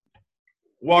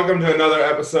Welcome to another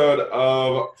episode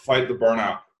of Fight the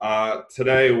Burnout.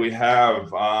 Today we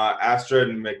have Astrid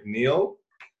McNeil.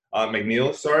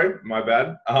 McNeil, sorry, my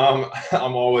bad. I'm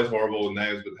always horrible with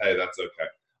names, but hey, that's okay.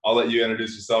 I'll let you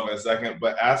introduce yourself in a second.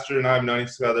 But Astrid and I have known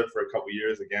each other for a couple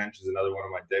years. Again, she's another one of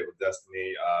my Date with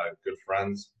Destiny good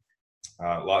friends.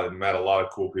 Met a lot of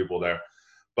cool people there.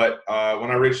 But when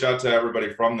I reached out to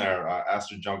everybody from there,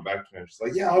 Astrid jumped back to me and she's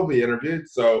like, "Yeah, I'll be interviewed."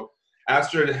 So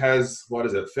Astrid has,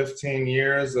 15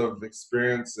 years of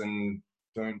experience in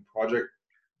doing project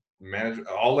management.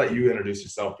 I'll let you introduce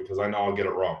yourself because I know I'll get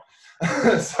it wrong.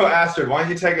 So Astrid, why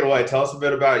don't you take it away? Tell us a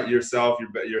bit about yourself,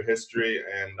 your history,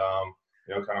 and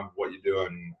kind of what you do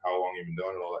and how long you've been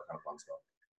doing it, all that kind of fun stuff.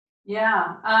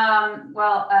 Yeah.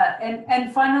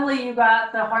 And finally, you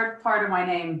got the hard part of my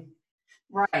name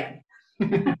right.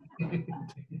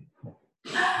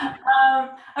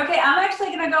 Okay, I'm actually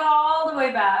going to go all the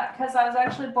way back because I was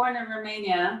actually born in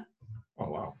Romania. Oh,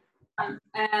 wow.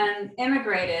 And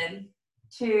immigrated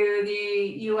to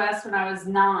the U.S. when I was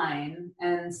 9.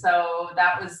 And so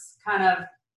that was kind of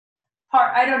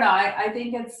part, I don't know, I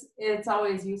think it's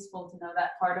always useful to know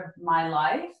that part of my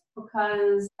life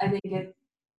because I think it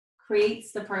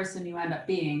creates the person you end up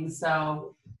being.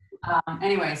 So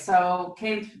anyway, so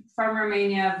came from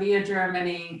Romania via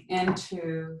Germany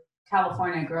into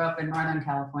California, grew up in Northern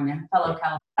California, fellow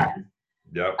Californian.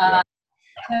 Yep.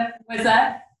 Was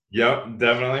that? Yep,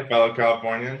 definitely, fellow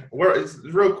Californian. It's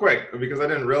real quick, because I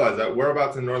didn't realize that.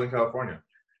 Whereabouts in Northern California?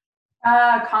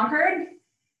 Concord.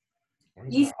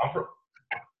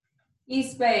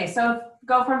 East Bay. So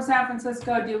go from San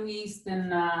Francisco due east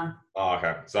and Oh,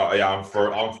 okay. So yeah, I'm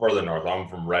further north. I'm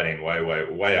from Redding,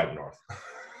 way up north.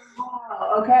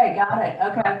 Oh, okay, got it.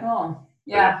 Okay, cool.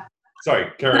 Yeah.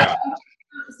 Sorry, carry on.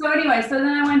 So anyway, so then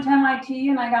I went to MIT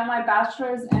and I got my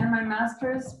bachelor's and my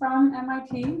master's from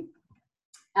MIT.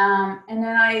 And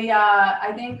then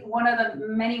I think one of the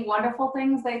many wonderful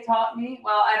things they taught me,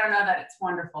 well, I don't know that it's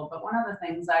wonderful, but one of the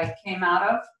things I came out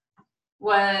of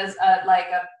was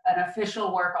an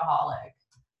official workaholic.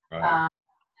 Right.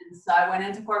 And so I went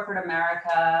into corporate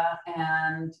America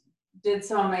and did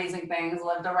some amazing things,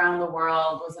 lived around the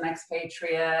world, was an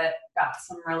expatriate, got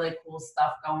some really cool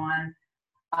stuff going.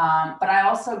 But I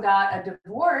also got a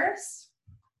divorce,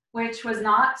 which was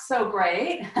not so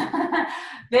great.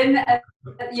 Then,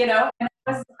 and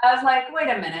I was like, wait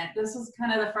a minute, this was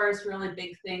kind of the first really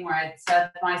big thing where I'd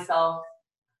set myself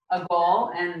a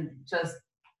goal and just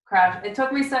crash. It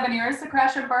took me 7 years to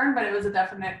crash and burn, but it was a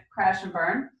definite crash and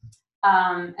burn.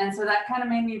 And so that kind of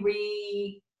made me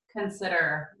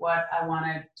reconsider what I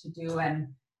wanted to do and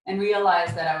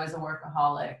realize that I was a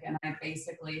workaholic. And I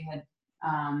basically had,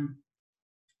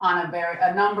 on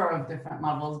a number of different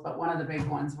levels, but one of the big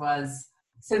ones was,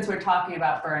 since we're talking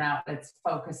about burnout, it's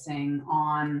focusing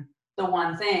on the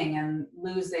one thing and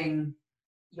losing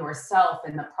yourself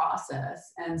in the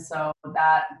process. And so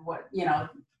that,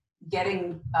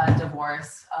 getting a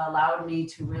divorce allowed me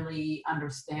to really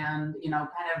understand, kind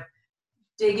of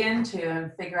dig into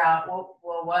and figure out,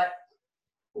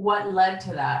 what led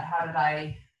to that? How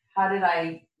did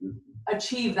I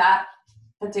achieve that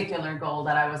particular goal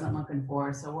that I wasn't looking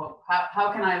for? So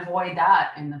how can I avoid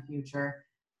that in the future?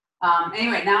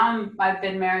 Anyway, now I've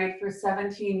been married for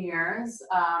 17 years.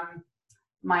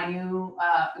 My new,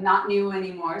 not new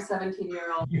anymore,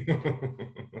 17-year-old.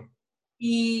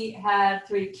 He had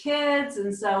 3 kids,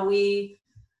 and so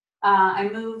I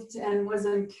moved and was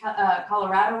in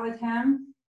Colorado with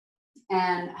him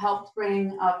and helped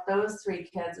bring up those 3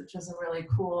 kids, which was a really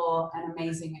cool and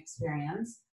amazing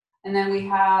experience. And then we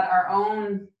had our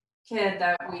own kid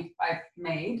that I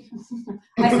made.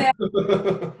 I say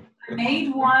I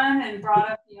made one and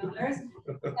brought up the others.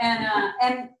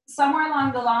 And somewhere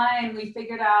along the line, we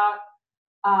figured out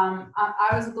I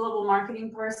was a global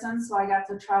marketing person, so I got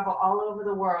to travel all over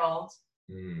the world.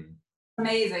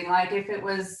 Amazing. Like if it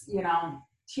was,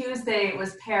 Tuesday, it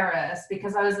was Paris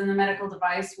because I was in the medical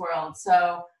device world.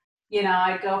 So,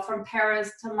 I'd go from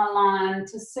Paris to Milan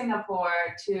to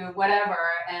Singapore to whatever.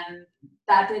 And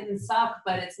that didn't suck,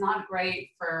 but it's not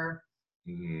great for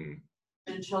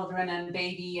children and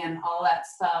baby and all that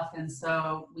stuff. And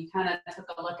so we kind of took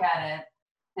a look at it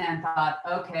and thought,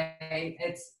 okay,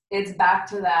 it's back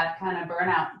to that kind of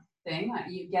burnout thing.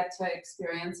 You get to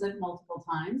experience it multiple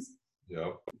times.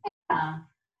 Yep.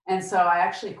 And so I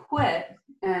actually quit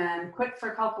for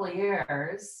a couple of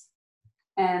years.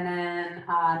 And then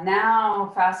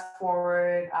now, fast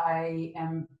forward, I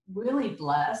am really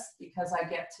blessed because I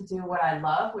get to do what I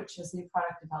love, which is new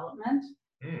product development,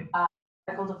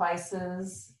 medical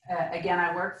devices. Again,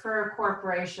 I work for a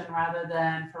corporation rather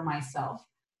than for myself.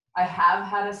 I have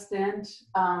had a stint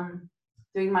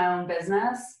doing my own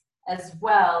business as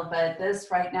well. But this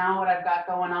right now, what I've got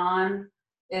going on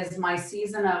is my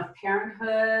season of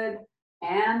parenthood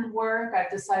and work.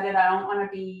 I've decided I don't want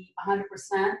to be 100%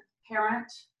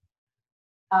 parent.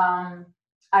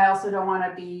 I also don't want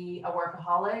to be a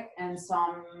workaholic. And so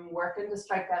I'm working to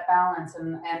strike that balance.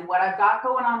 And what I've got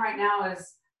going on right now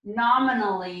is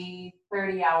nominally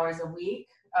 30 hours a week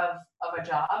of a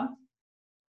job,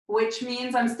 which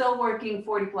means I'm still working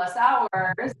 40 plus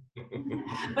hours,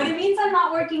 but it means I'm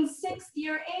not working 60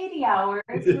 or 80 hours.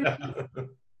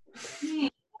 Yeah.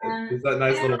 It's that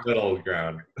nice little middle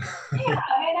ground. Yeah,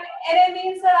 and it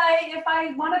means that if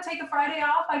I want to take a Friday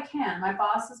off, I can. My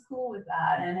boss is cool with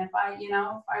that. And if I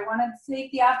want to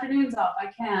take the afternoons off,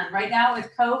 I can. Right now with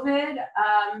COVID,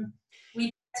 we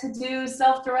get to do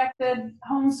self-directed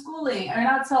homeschooling, or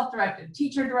not self-directed,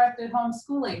 teacher-directed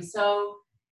homeschooling. So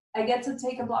I get to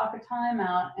take a block of time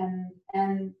out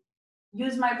and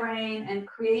use my brain and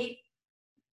create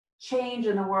change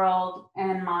in the world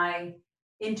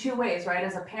in two ways, right?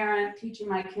 As a parent, teaching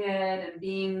my kid and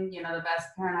being, the best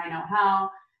parent I know how,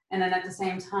 and then at the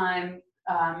same time,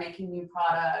 making new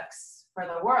products for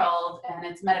the world, and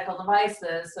it's medical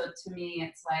devices. So to me,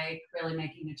 it's like really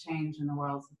making a change in the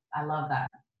world. I love that.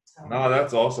 So. No,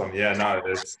 that's awesome. Yeah, no,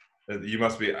 you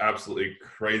must be absolutely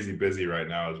crazy busy right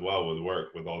now as well with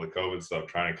work, with all the COVID stuff,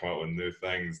 trying to come up with new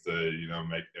things to,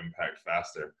 make impact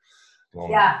faster.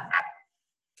 Well,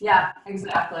 yeah,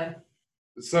 exactly.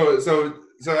 So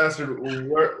Astrid,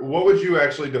 what would you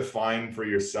actually define for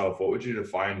yourself? What would you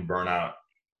define burnout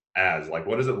as? Like,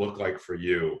 what does it look like for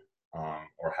you,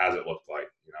 or has it looked like?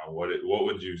 What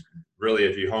would you really,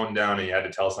 if you honed down and you had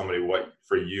to tell somebody what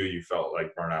for you felt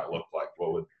like burnout looked like?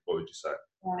 What would you say?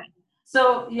 Yeah.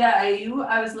 So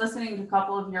I was listening to a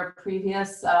couple of your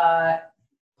previous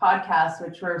podcasts,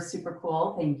 which were super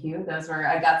cool. Thank you.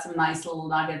 I got some nice little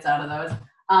nuggets out of those.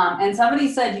 And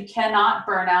somebody said you cannot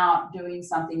burn out doing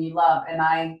something you love, and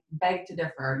I beg to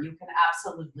differ. You can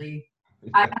absolutely.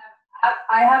 I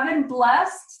have been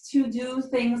blessed to do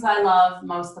things I love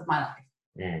most of my life.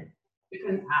 Mm. You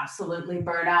can absolutely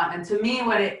burn out, and to me,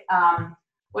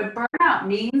 what burnout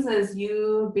means is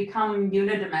you become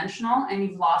unidimensional and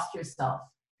you've lost yourself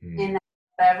in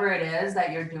whatever it is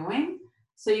that you're doing.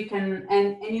 So you can,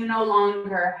 and you no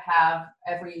longer have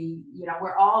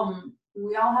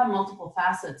we all have multiple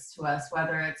facets to us,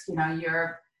 whether it's,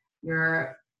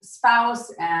 your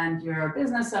spouse and you're a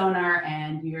business owner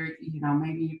and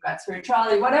maybe you've got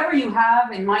spirituality, whatever you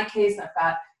have. In my case, I've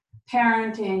got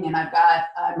parenting, and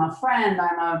I'm a friend,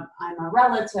 I'm a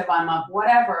relative, I'm a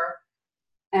whatever.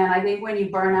 And I think when you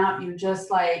burn out, you just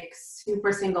like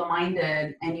super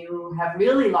single-minded and you have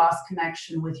really lost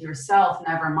connection with yourself,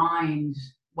 never mind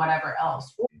whatever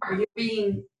else. Or you're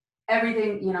being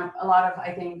everything, a lot of,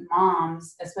 I think,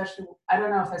 moms, especially, I don't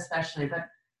know if especially, but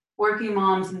working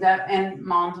moms and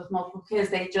moms with multiple kids,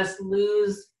 they just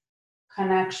lose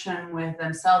connection with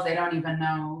themselves. They don't even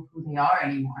know who they are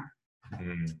anymore.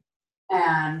 Mm.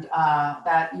 And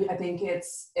that, I think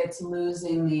it's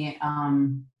losing the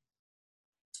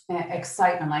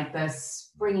excitement, like this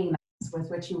springing with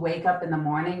which you wake up in the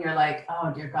morning. You're like,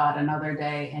 oh dear God, another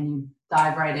day, and you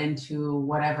dive right into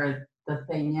whatever the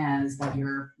thing is that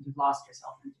you've lost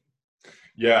yourself into.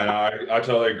 Yeah, no, I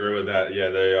totally agree with that. Yeah,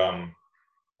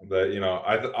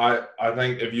 I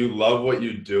think if you love what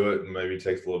you do, it maybe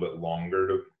takes a little bit longer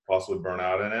to possibly burn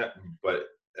out in it. But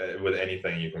with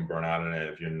anything, you can burn out in it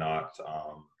if you're not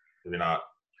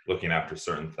looking after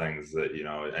certain things that,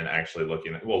 and actually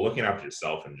looking after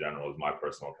yourself in general is my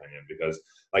personal opinion, because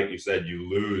like you said, you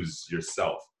lose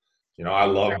yourself. I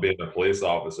loved being a police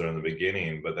officer in the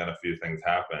beginning, but then a few things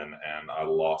happened and I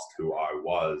lost who I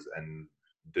was and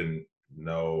didn't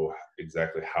know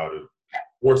exactly how to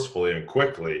forcefully and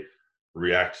quickly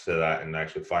react to that and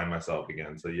actually find myself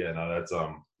again. So yeah, no, that's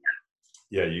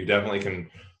you definitely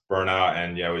can burn out,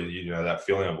 and that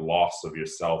feeling of loss of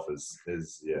yourself is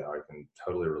I can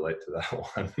totally relate to that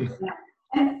one. Yeah.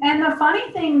 And the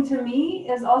funny thing to me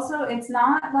is also, it's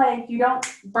not like you don't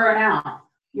burn out.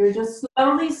 You're just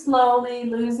slowly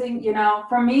losing,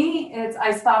 for me,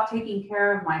 I stopped taking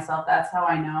care of myself. That's how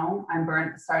I know I'm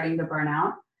starting to burn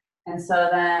out. And so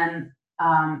then,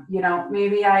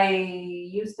 maybe I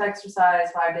used to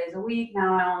exercise 5 days a week.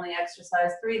 Now I only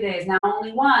exercise 3 days. Now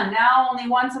only one. Now only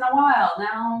once in a while.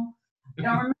 Now I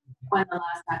don't remember when the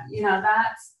last time.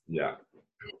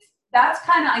 That's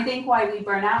kind of, I think, why we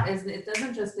burn out. Is it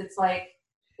doesn't just, it's like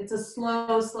it's a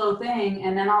slow thing,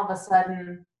 and then all of a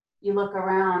sudden you look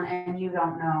around and you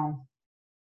don't know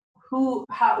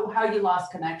how you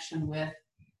lost connection with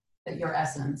your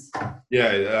essence.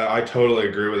 Yeah, I totally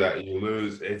agree with that. You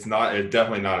lose. It's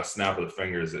definitely not a snap of the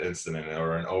fingers incident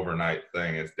or an overnight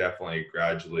thing. It's definitely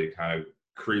gradually kind of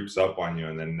creeps up on you.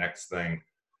 And then next thing,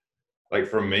 like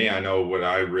for me, I know what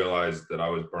I realized that I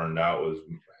was burned out was,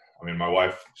 I mean, my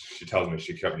wife, she tells me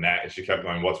she kept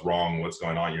going, what's wrong? What's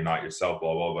going on? You're not yourself,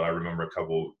 blah, blah. But I remember a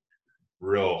couple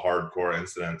real hardcore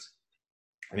incidents.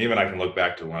 And even I can look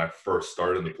back to when I first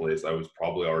started in the police, I was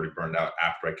probably already burned out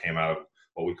after I came out of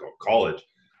what we call college.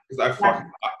 Because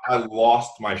I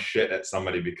lost my shit at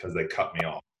somebody because they cut me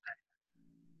off.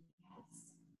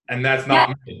 And that's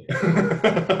not me.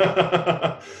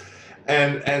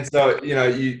 And so, you know,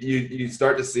 you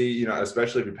start to see, you know,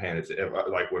 especially if you're paying attention,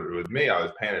 like with me, I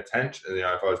was paying attention. You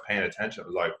know, if I was paying attention, it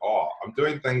was like, oh, I'm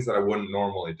doing things that I wouldn't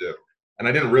normally do. And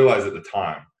I didn't realize at the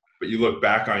time. But you look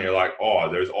back on it, you're like,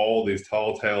 oh, there's all these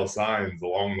telltale signs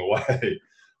along the way.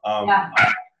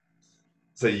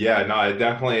 So yeah, no, it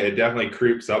definitely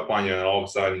creeps up on you, and all of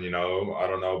a sudden, you know, I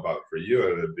don't know about for you,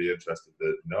 I'd be interested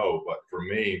to know, but for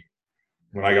me,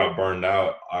 when I got burned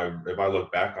out, if I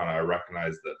look back on it, I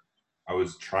recognize that I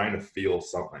was trying to feel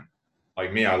something.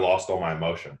 Like me, I lost all my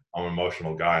emotion. I'm an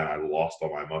emotional guy, and I lost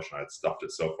all my emotion. I'd stuffed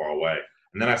it so far away.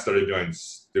 And then I started doing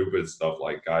stupid stuff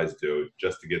like guys do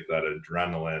just to get that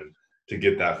adrenaline, to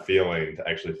get that feeling, to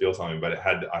actually feel something. But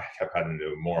I kept having to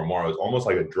do more and more. It was almost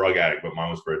like a drug addict, but mine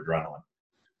was for adrenaline.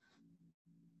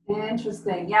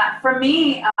 Interesting. Yeah. For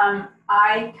me,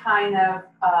 I kind of,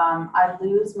 I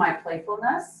lose my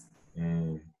playfulness.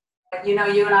 You know,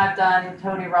 you and I've done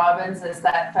Tony Robbins, is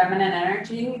that feminine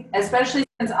energy, especially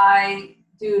since I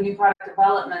do new product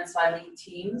development, so I lead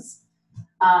teams.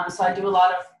 So I do a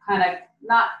lot of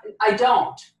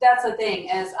that's the thing,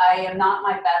 is I am not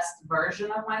my best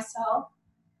version of myself.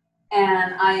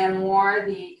 And I am more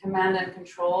the command and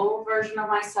control version of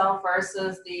myself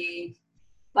versus the,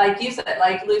 like you said,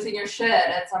 like losing your shit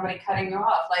at somebody cutting you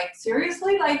off. Like,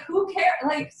 seriously? Like, who cares?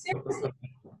 Like, seriously?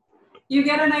 You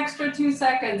get an extra 2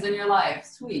 seconds in your life.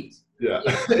 Sweet. Yeah,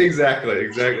 exactly.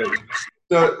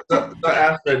 So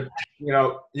Astrid, you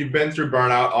know, you've been through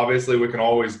burnout. Obviously, we can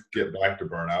always get back to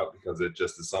burnout because it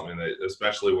just is something that,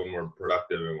 especially when we're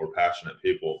productive and we're passionate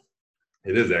people,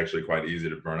 it is actually quite easy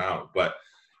to burn out. But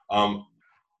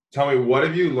tell me, what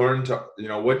have you learned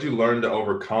what did you learn to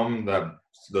overcome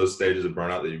those stages of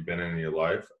burnout that you've been in your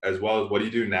life, as well as what do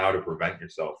you do now to prevent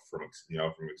yourself from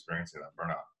experiencing that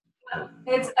burnout?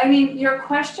 Your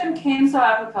question came so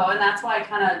apropos, and that's why I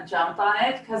kind of jumped on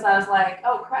it, because I was like,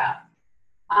 oh crap,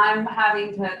 I'm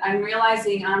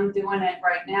realizing I'm doing it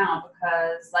right now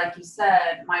because, like you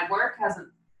said, my work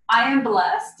I am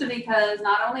blessed because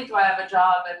not only do I have a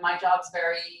job, and my job's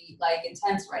very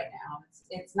intense right now.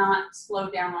 It's not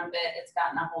slowed down one bit. It's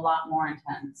gotten a whole lot more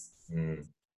intense.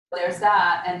 There's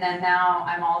that. And then now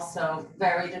I'm also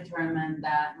very determined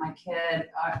that my kid,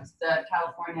 the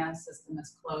California system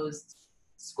has closed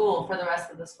school for the rest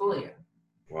of the school year.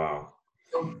 Wow.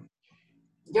 So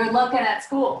you're looking at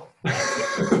school.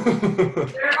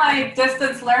 They're like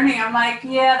distance learning. I'm like,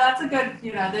 yeah, that's a good,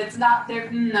 it's not there.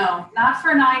 No, not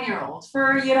for 9-year-olds.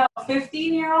 For,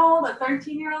 15-year-old, a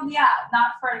 13-year-old. Yeah,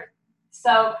 not for.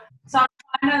 So I'm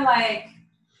trying to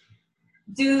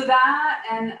do that.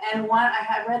 And I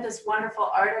had read this wonderful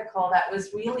article that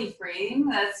was really freeing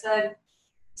that said,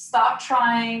 stop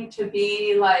trying to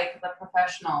be like the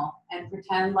professional and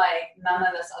pretend like none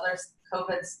of this other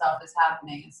COVID stuff is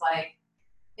happening. It's like,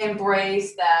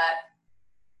 embrace that,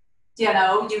 and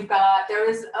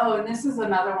this is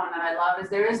another one that I love, is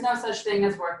there is no such thing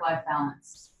as work-life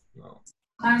balance. No.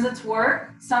 Sometimes it's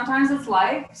work, sometimes it's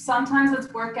life, sometimes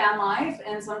it's work and life,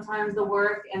 and sometimes the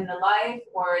work and the life,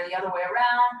 or the other way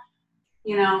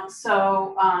around,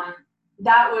 so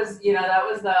that was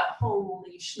the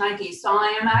holy shnikey. So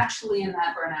I am actually in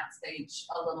that burnout stage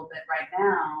a little bit right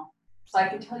now. So I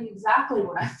can tell you exactly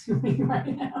what I'm doing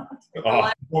right now.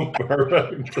 Oh,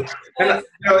 perfect. And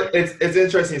it's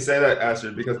interesting you say that,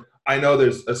 Astrid, because I know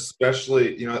there's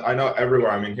especially, I know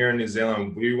everywhere. I mean, here in New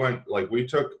Zealand, we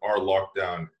took our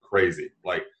lockdown crazy.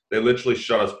 Like, they literally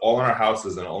shut us all in our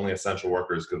houses and only essential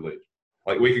workers could leave.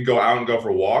 Like, we could go out and go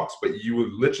for walks, but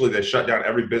they shut down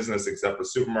every business except for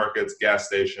supermarkets, gas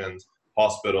stations,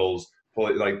 hospitals,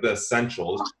 like the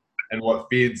essentials. And what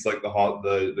feeds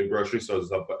the grocery stores and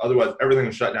stuff, but otherwise everything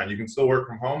is shut down. You can still work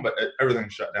from home, but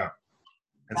everything's shut down.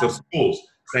 And so schools,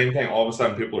 same thing. All of a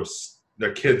sudden,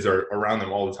 their kids are around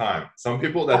them all the time. Some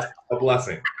people, that's a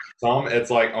blessing. Some, it's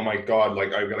like, oh my God,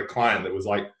 I've got a client that was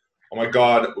like, oh my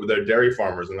God, they're dairy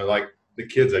farmers, and they're like, the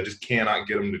kids, I just cannot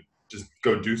get them to just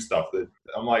go do stuff.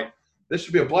 I'm like, this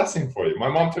should be a blessing for you. My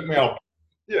mom took me out.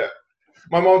 Yeah.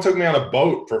 My mom took me on a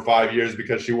boat for 5 years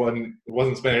because she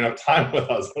wasn't spending enough time with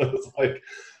us. It was like,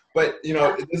 but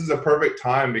this is a perfect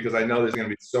time because I know there's going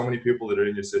to be so many people that are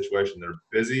in your situation. They're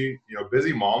busy,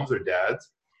 busy moms or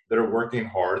dads that are working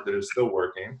hard, that are still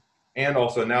working, and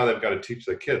also now they've got to teach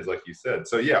their kids, like you said.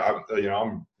 So yeah,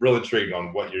 I'm real intrigued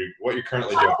on what you're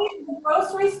currently doing. I think the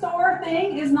grocery store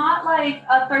thing is not like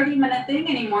a 30-minute thing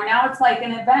anymore. Now it's like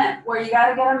an event where you got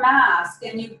to get a mask,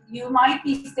 and you might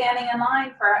be standing in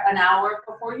line for an hour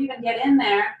before you even get in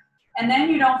there, and then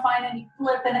you don't find any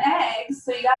flipping eggs,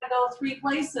 so you got to go 3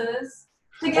 places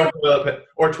to get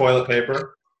or toilet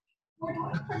paper.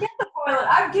 Forget the toilet.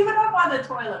 I've given up on the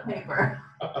toilet paper.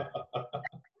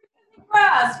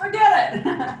 Grass, forget it.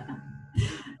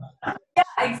 Yeah,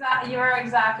 exactly. You're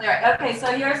exactly right. Okay, so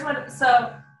here's what.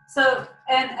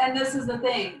 And this is the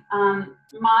thing.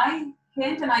 My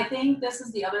hint, and I think this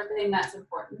is the other thing that's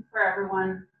important for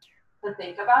everyone to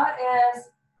think about is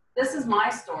this is my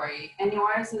story, and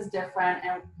yours is different,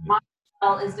 and my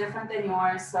tell is different than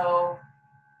yours. So,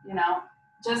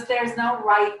 just there's no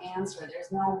right answer.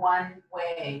 There's no one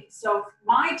way. So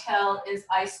my tell is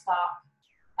I stop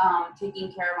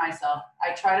taking care of myself.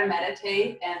 I try to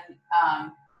meditate,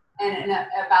 and in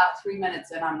about 3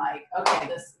 minutes in, I'm like, okay,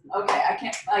 I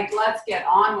can't, like, let's get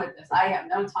on with this. I have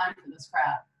no time for this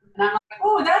crap. And I'm like,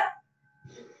 oh,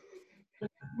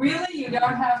 really? You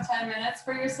don't have 10 minutes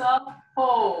for yourself?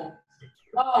 Oh,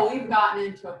 we've gotten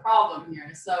into a problem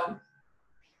here. So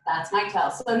that's my tell.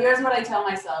 So here's what I tell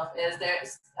myself is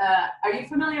are you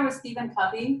familiar with Stephen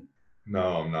Covey?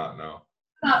 No, I'm not, no.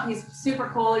 He's super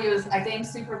cool. He was, I think,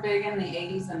 super big in the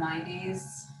 80s and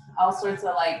 90s, all sorts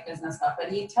of like business stuff.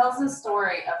 But he tells the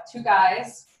story of 2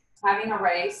 guys having a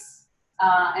race,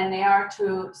 and they are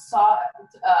to saw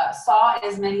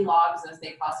as many logs as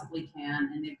they possibly can,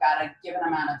 and they've got a given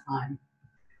amount of time.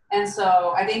 And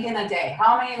so I think in a day,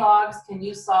 how many logs can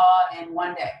you saw in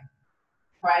one day?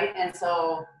 Right? And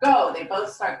so they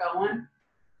both start going,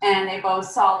 and they both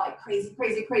saw like crazy.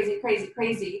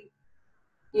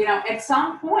 At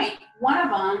some point, one of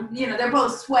them, they're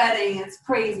both sweating, it's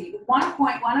crazy. At one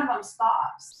point, one of them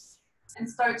stops and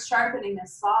starts sharpening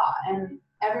his saw, and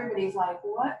everybody's like,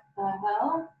 what the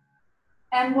hell?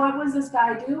 And what was this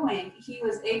guy doing? He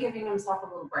was A, giving himself a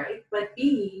little break, but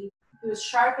B, he was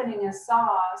sharpening his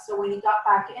saw, so when he got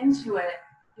back into it,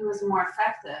 he was more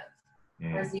effective.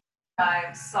 Whereas the other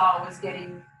guy's saw was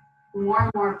getting more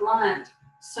and more blunt,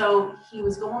 so he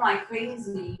was going like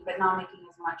crazy, but not making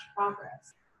as much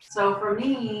progress. So for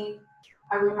me,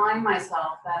 I remind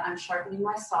myself that I'm sharpening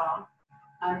my saw.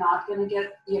 I'm not going to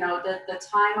get, the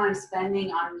time I'm spending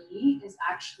on me is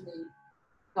actually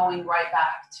going right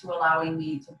back to allowing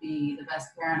me to be the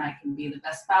best parent I can be, the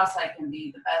best spouse I can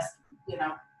be, the best,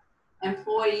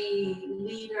 employee,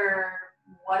 leader,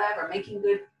 whatever, making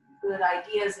good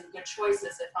ideas and good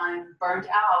choices. If I'm burnt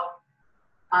out,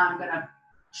 I'm going to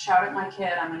shout at my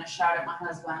kid, I'm going to shout at my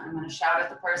husband, I'm going to shout at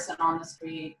the person on the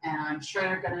street, and I'm sure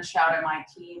they're going to shout at my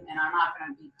team, and I'm not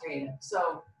going to be creative.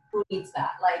 So who needs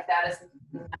that? Like, that is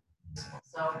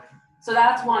so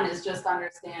that's one, is just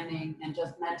understanding and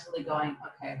just mentally going,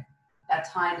 okay, that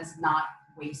time is not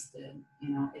wasted.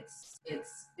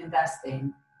 It's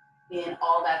investing in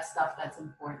all that stuff that's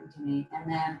important to me.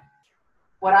 And then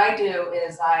what I do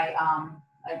is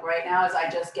like right now is I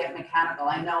just get mechanical.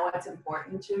 I know what's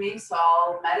important to me, so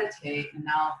I'll meditate and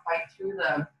I'll fight through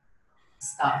the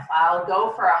stuff. I'll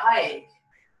go for a hike,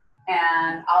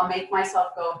 and I'll make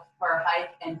myself go for a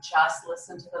hike and just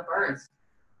listen to the birds.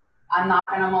 I'm not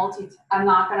going to I'm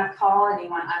not going to call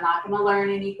anyone. I'm not going to learn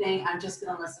anything. I'm just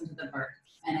going to listen to the birds,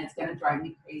 and it's going to drive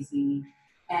me crazy.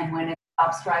 And when it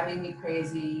stops driving me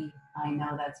crazy, I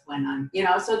know that's when I'm,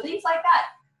 so things like that,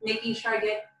 making sure I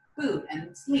get food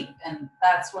and sleep and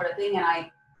that sort of thing. And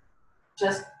I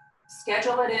just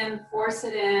schedule it in, force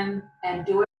it in, and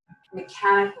do it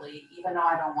mechanically, even though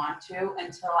I don't want to,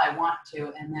 until I want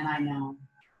to. And then I know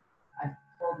I've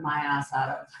pulled my ass out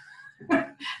of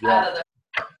the.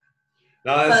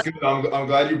 No, that's good. I'm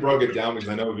glad you broke it down, because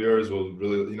I know viewers will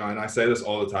really, and I say this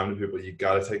all the time to people, you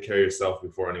got to take care of yourself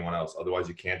before anyone else. Otherwise,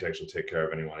 you can't actually take care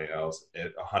of anyone else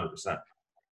 100%.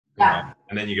 Yeah.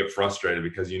 And then you get frustrated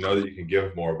because you know that you can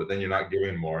give more, but then you're not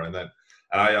giving more. And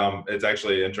it's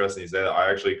actually interesting you say that.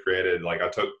 I actually created, I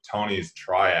took Tony's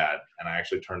triad and I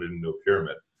actually turned it into a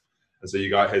pyramid. And so you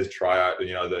got his triad,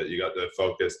 you got the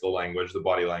focus, the language, the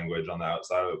body language on the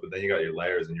outside of it, but then you got your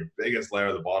layers, and your biggest layer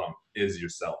at the bottom is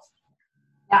yourself.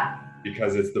 Yeah.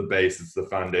 Because it's the base, it's the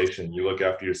foundation. You look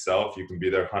after yourself, you can be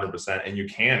there 100%, and you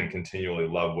can continually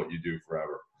love what you do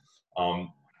forever.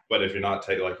 But if you're not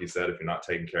like you said, if you're not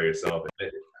taking care of yourself,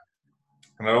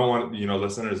 and I don't want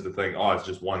listeners to think, oh, it's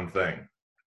just one thing.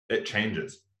 it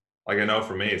changes. Like I know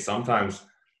for me, sometimes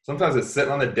it's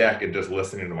sitting on the deck and just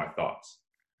listening to my thoughts.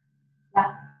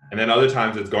 Yeah. And then other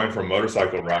times it's going for a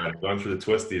motorcycle ride, going through the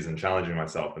twisties and challenging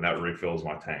myself, and that refills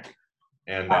my tank.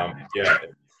 And yeah,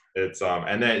 it's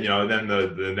and then then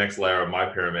the next layer of my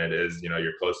pyramid is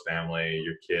your close family,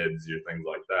 your kids, your things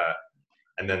like that.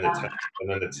 And then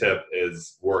the tip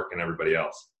is work and everybody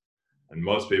else. And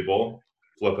most people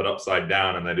flip it upside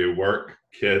down and they do work,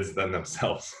 kids, then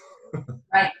themselves.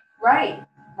 Right.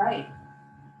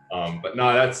 But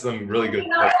no, that's some really good.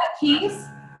 That piece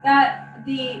that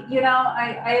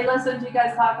I listened to you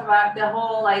guys talk about the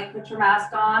whole like put your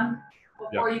mask on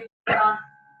before you put it on.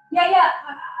 Yeah.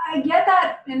 I get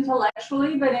that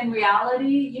intellectually, but in reality,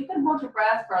 you can hold your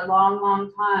breath for a long,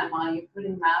 long time while you're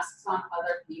putting masks on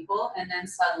other people, and then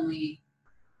suddenly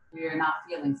you're not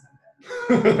feeling so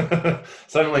good.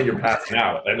 Suddenly you're passing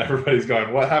out, and everybody's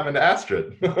going, "What happened to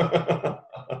Astrid?"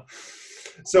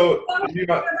 So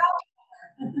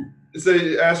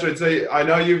Astrid, I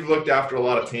know you've looked after a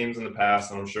lot of teams in the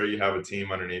past, and I'm sure you have a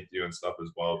team underneath you and stuff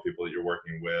as well, people that you're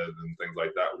working with and things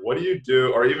like that. What do you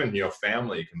do, or even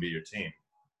family can be your team?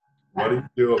 What do you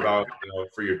do about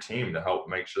for your team to help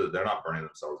make sure that they're not burning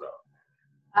themselves out?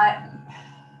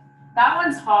 That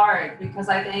one's hard because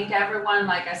I think everyone,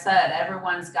 like I said,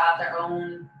 everyone's got their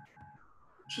own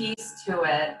piece to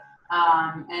it,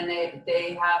 and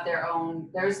they have their own.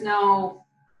 There's no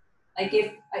like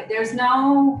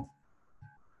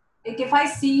if I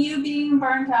see you being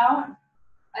burnt out,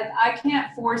 I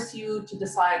can't force you to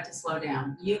decide to slow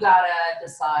down. You gotta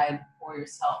decide for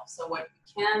yourself. So what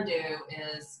you can do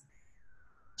is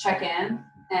check in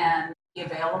and be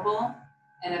available.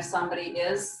 And if somebody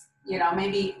is,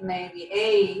 maybe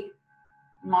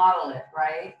model it,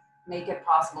 right? Make it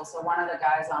possible. So one of the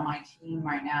guys on my team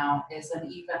right now is an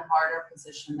even harder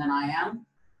position than I am,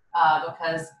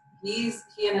 because he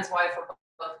and his wife are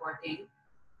both working,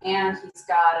 and he's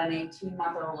got an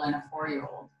 18-month-old and a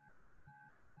 4-year-old.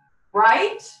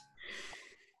 Right?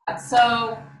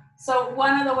 So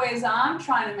one of the ways I'm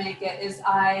trying to make it is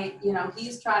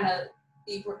he's trying to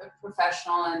be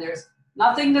professional and there's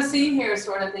nothing to see here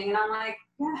sort of thing. And I'm like,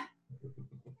 yeah,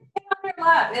 get on your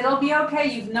lap. It'll be okay.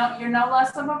 You're no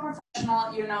less of a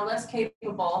professional. You're no less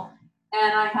capable.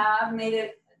 And I have made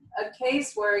it a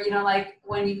case where, like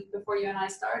before you and I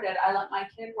started, I let my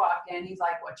kid walk in. He's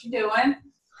like, what you doing?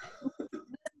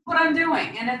 What I'm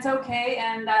doing, and it's okay,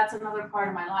 and that's another part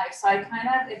of my life. So I kind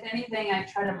of, if anything, I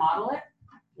try to model it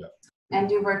and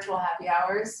do virtual happy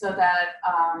hours so that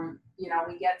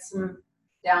we get some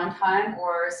downtime,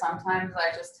 or sometimes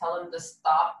I just tell them to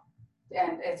stop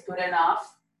and it's good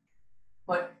enough.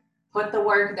 Put the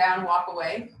work down, walk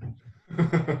away.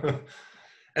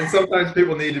 And sometimes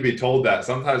people need to be told that.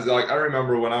 Sometimes, like, I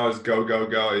remember when I was go,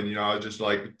 and, I was just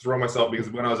like throw myself, because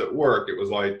when I was at work, it was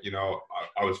like,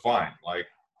 I was fine. Like,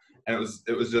 and it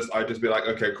was just, I'd just be like,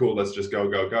 okay, cool, let's just go.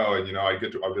 And, I'd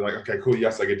be like, okay, cool.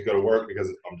 Yes, I get to go to work because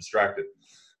I'm distracted.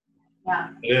 Yeah.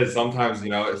 It is sometimes,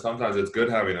 sometimes it's good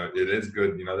having it is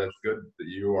good, that's good that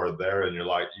you are there and you're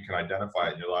like, you can identify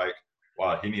it and you're like,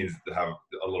 wow, he needs to have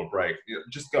a little break.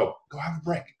 Just go have a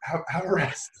break, have a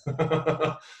rest.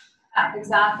 Yeah,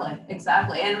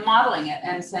 exactly. And modeling it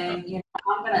and saying,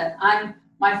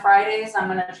 my Fridays, I'm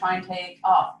going to try and take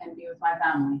off and be with my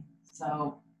family.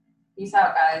 So peace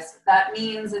out, guys. That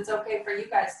means it's okay for you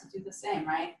guys to do the same,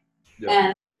 right? Yeah.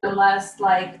 And less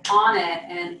like on it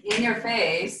and in your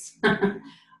face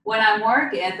when I'm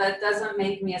working, that doesn't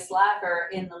make me a slacker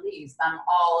in the least. I'm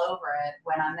all over it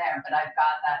when I'm there, but I've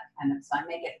got that kind of, so I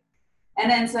make it.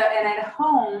 And at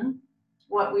home,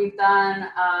 what we've done,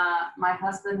 my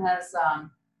husband has,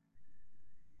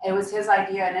 it was his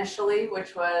idea initially,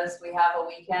 which was we have a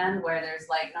weekend where there's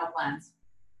like no plans.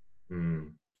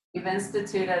 We've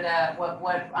instituted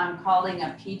what I'm calling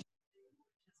a PJ,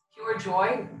 pure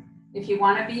joy. If you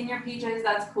want to be in your PJs,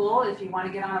 that's cool. If you want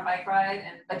to get on a bike ride,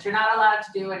 but you're not allowed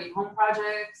to do any home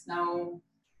projects, no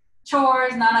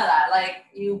chores, none of that. Like,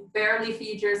 you barely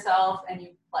feed yourself and you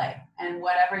play and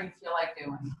whatever you feel like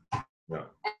doing. Yeah.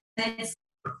 And it's,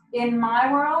 in my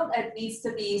world, it needs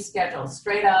to be scheduled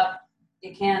straight up.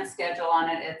 You can't schedule on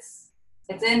it. It's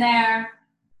in there.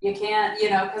 You can't,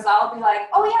 because I'll be like,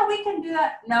 oh yeah, we can do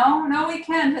that. No, we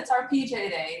can't. It's our PJ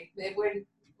day. We're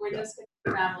just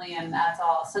a family, and that's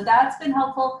all. So that's been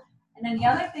helpful. And then the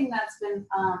other thing that's been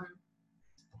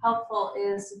helpful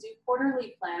is to do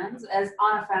quarterly plans as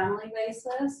on a family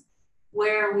basis,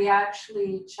 where we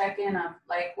actually check in on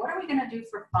like, what are we going to do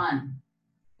for fun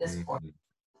this quarter?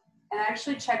 And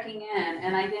actually checking in.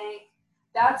 And I think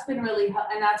that's been really,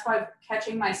 and that's why I'm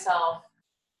catching myself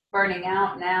burning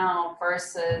out now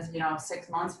versus, 6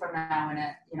 months from now when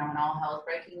when all hell's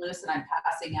breaking loose and I'm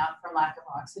passing out from lack of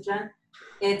oxygen.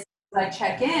 It's, I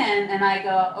check in and I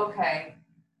go, okay,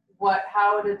 what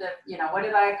did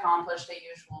I accomplish? The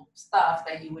usual stuff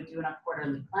that you would do in a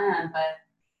quarterly plan, but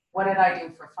what did I do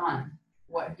for fun?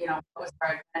 What was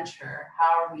our adventure?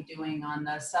 How are we doing on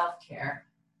the self-care?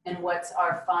 And what's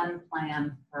our fun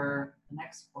plan for the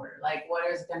next quarter? Like,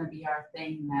 what is going to be our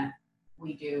thing that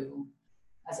we do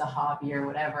as a hobby or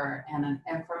whatever? And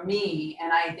for me,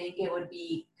 and I think it would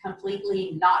be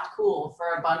completely not cool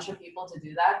for a bunch of people to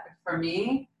do that, but for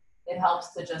me, it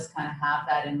helps to just kind of have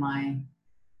that in my,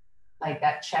 like,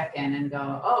 that check-in and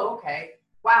go, oh, okay,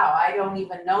 wow, I don't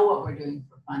even know what we're doing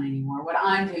for fun anymore, what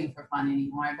I'm doing for fun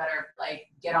anymore. I better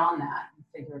get on that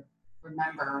and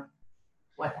remember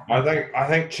what the heck. I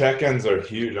think check-ins are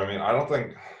huge. I mean, I don't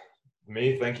think,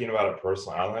 me thinking about it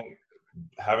personally, I don't think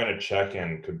having a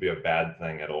check-in could be a bad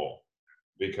thing at all,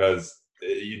 because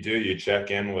you check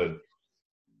in with,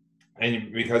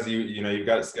 and because you've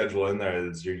got it scheduled in there,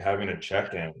 is you're having a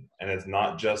check-in, and it's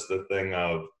not just a thing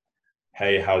of,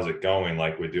 hey, how's it going,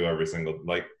 like we do every single,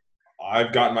 like,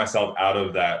 I've gotten myself out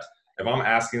of that. If I'm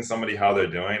asking somebody how they're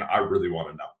doing, I really want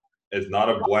to know. It's not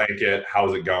a blanket,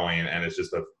 how's it going, and it's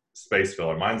just a space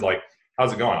filler. Mine's like,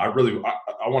 how's it going? I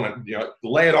want to,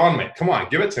 lay it on me. Come on,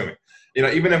 give it to me.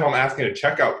 Even if I'm asking a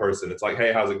checkout person, it's like,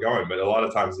 hey, how's it going? But a lot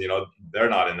of times, they're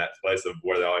not in that place of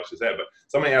where they'll actually say it. But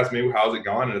somebody asks me, how's it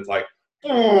going? And it's like,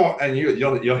 oh, and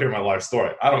you'll hear my life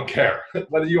story. I don't care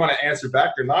whether you want to answer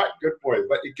back or not. Good for you,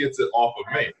 but it gets it off of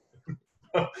me.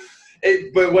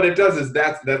 But what it does is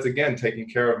that's again taking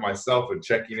care of myself and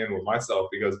checking in with myself,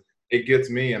 because it gets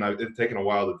me, and it's taken a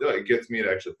while to do it. It gets me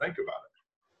to actually think about it.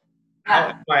 How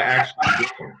am I actually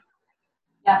doing?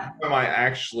 Yeah. How am I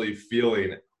actually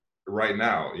feeling right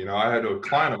now? I had a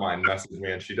client of mine message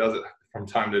me, and she does it from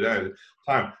time to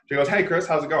time. She goes, hey, Chris,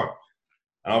 how's it going?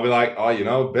 And I'll be like,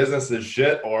 oh, business is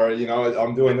shit, or,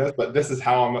 I'm doing this, but this is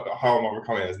how I'm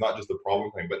overcoming it. It's not just a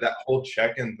problem thing, but that whole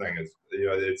check-in thing is,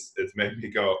 it's made me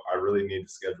go, I really need to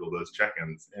schedule those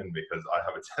check-ins in, because I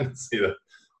have a tendency to,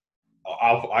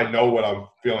 I know when I'm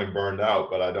feeling burned out,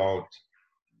 but I don't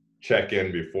check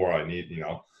in before I need, and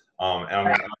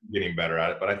I'm getting better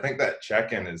at it. But I think that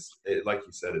check-in like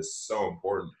you said, is so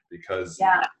important, because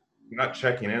you're not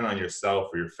checking in on yourself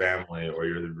or your family or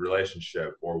your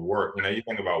relationship or work. You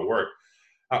think about work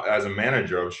as a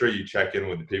manager, I'm sure you check in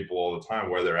with the people all the time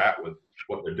where they're at with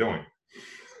what they're doing,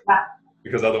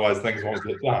 because otherwise things won't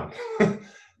get done.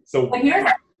 So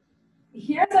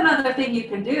here's another thing you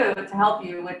can do to help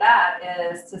you with that,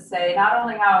 is to say, not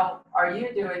only how are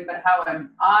you doing, but how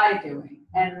am I doing?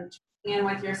 And checking in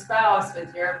with your spouse, with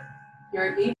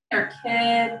even your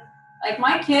kid. Like,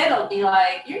 my kid will be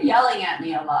like, you're yelling at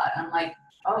me a lot. I'm like,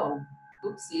 oh,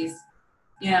 oopsies,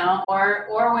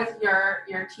 or with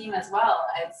your team as well.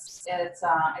 It's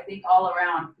I think all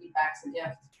around feedback's a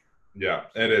gift. Yeah,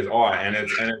 it is. Oh, and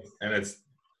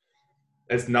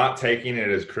it's not taking it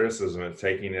as criticism. It's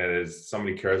taking it as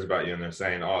somebody cares about you, and they're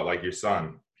saying, oh, like your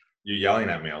son, you're yelling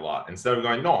at me a lot. Instead of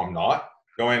going, no, I'm not.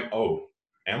 Going, oh,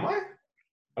 am I?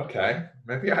 Okay,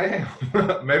 maybe I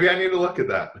am. Maybe I need to look at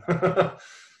that.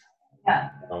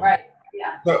 Yeah, right.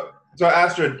 Yeah. So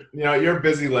Astrid, you're a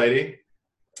busy lady.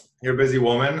 You're a busy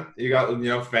woman. You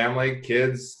got, family,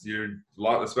 kids. You're a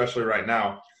lot, especially right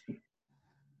now.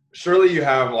 Surely you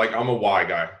have, like, I'm a why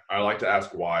guy. I like to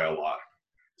ask why a lot.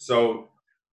 So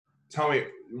tell me,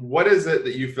 what is it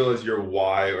that you feel is your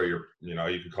why, or your,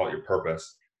 you could call it your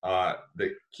purpose, that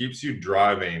keeps you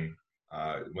driving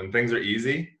when things are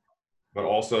easy, but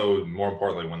also, more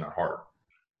importantly, when they're hard?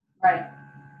 Right.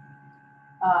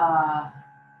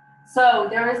 So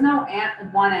there is no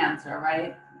one answer,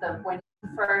 right? When you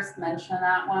first mention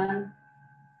that one,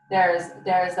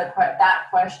 that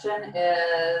question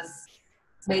is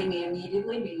made me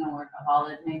immediately, being a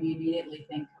workaholic, made me immediately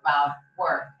think about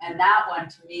work. And that one,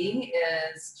 to me,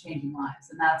 is changing lives.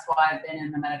 And that's why I've been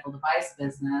in the medical device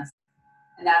business.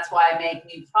 And that's why I make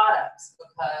new products,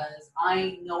 because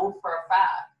I know for a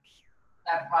fact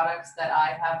that products that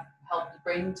I have helped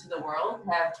bring to the world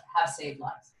have saved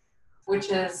lives,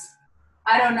 which is,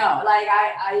 I don't know, like,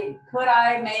 could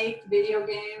I make video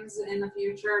games in the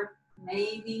future?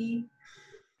 Maybe.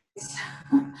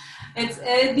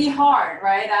 It'd be hard,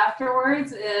 right?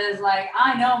 Afterwards is like,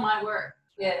 I know my work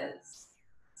is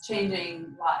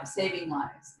changing lives, saving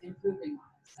lives, improving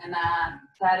lives. And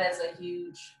that is a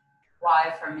huge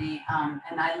why for me.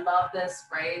 And I love this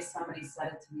phrase. Somebody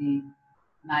said it to me,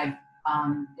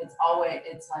 and it's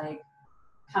like,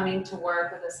 coming to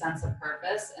work with a sense of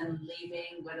purpose and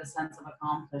leaving with a sense of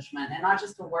accomplishment, and not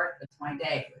just to work, but to my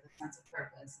day with a sense of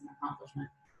purpose and accomplishment.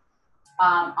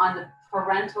 On the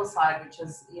parental side, which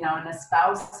is, and the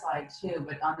spouse side too,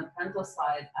 but on the parental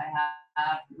side, I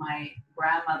have my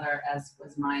grandmother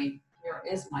is my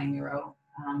hero.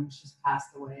 She's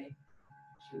passed away.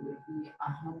 She would be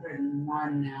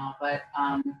 101 now, but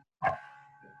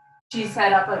she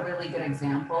set up a really good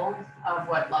example of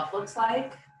what love looks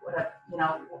like.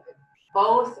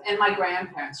 Both, and my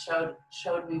grandparents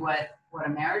showed me what a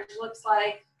marriage looks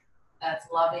like. That's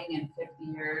loving in 50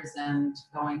 years and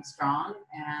going strong,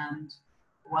 and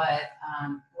what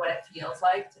it feels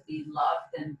like to be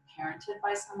loved and parented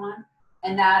by someone.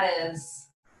 And that is,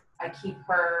 I keep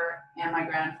her and my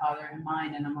grandfather in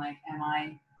mind, and I'm like, am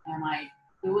I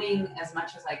doing as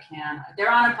much as I can? They're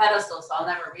on a pedestal, so I'll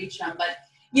never reach them, but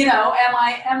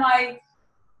am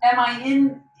I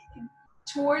in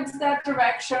towards that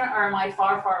direction, or am I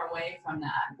far, far away from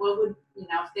that? What would,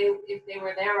 if they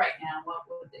were there right now, what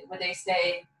would they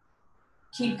say,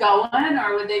 keep going,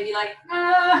 or would they be like,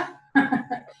 ah?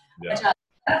 Yeah.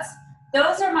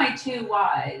 Those are my two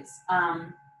whys.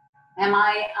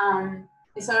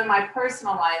 So in my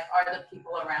personal life, are the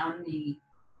people around me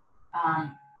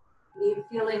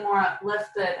feeling more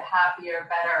uplifted, happier,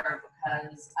 better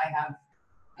because I have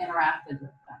interacted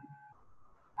with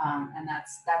them? And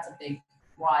that's a big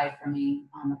why for me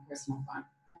on the personal front.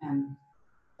 And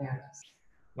there it is.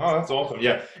 Oh, that's awesome.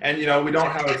 Yeah. And, we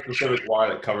don't have a specific why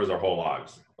that covers our whole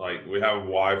lives. Like, we have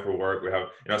why for work. We have,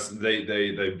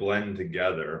 they blend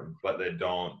together, but they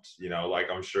don't, like,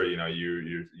 I'm sure,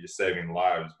 you're saving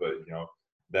lives, but,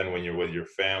 then when you're with your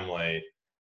family,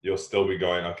 you'll still be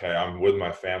going, okay, I'm with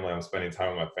my family. I'm spending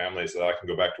time with my family so that I can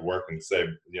go back to work and save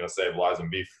lives and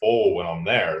be full when I'm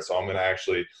there. So I'm going to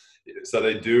actually, so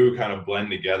they do kind of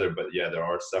blend together, but yeah, there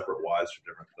are separate whys for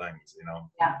different things,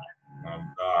 Yeah.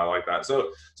 I like that.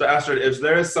 So Astrid, if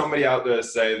there is somebody out there,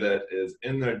 say, that is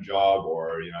in their job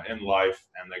or, in life,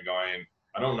 and they're going,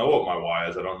 I don't know what my why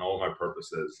is. I don't know what my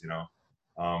purpose is,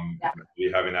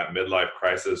 maybe having that midlife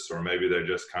crisis, or maybe they're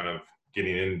just kind of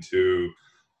getting into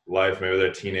life. Maybe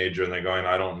they're a teenager and they're going,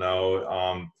 I don't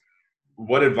know.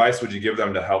 What advice would you give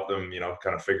them to help them,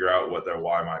 kind of figure out what their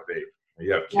why might be?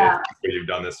 You have kids, Yeah. you've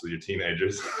done this with your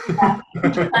teenagers.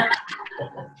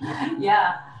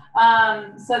 Yeah.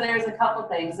 So there's a couple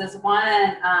things. There's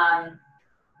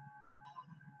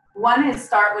one is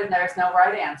start with there's no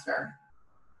right answer.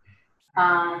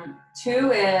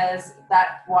 Two is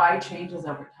that why changes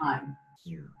over time,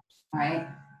 right?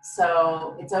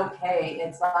 So it's okay.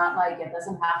 It's not like it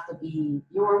doesn't have to be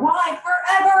your why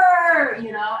forever.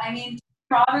 I mean,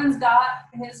 Robbins got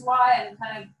his why and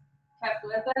kind of kept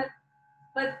with it,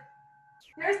 but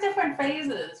there's different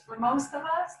phases for most of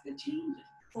us that change it.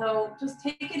 So just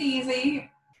take it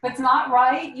easy. If it's not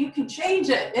right, you can change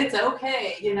it. It's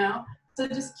okay, So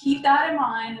just keep that in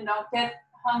mind and don't get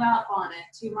hung up on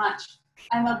it too much.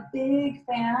 I'm a big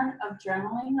fan of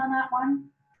journaling on that one.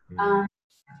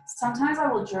 Sometimes I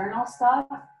will journal stuff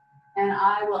and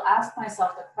I will ask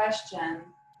myself the question,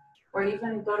 or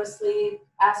even go to sleep,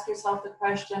 ask yourself the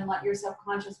question, let your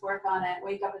subconscious work on it,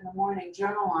 wake up in the morning,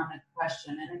 journal on the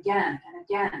question, and again, and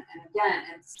again, and again,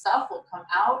 and stuff will come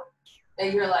out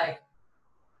that you're like,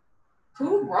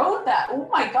 who wrote that? Oh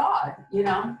my God,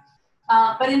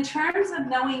 But in terms of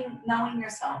knowing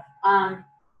yourself,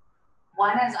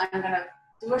 one is I'm going to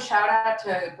do a shout out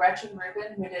to Gretchen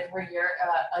Rubin, who did her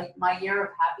my year of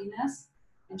happiness.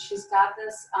 And she's got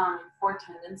this 4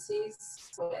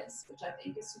 tendencies quiz, which I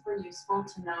think is super useful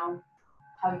to know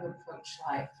how you approach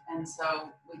life. And so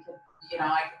we could,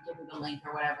 I could give you the link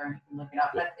or whatever, and you can look it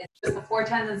up. But it's just the 4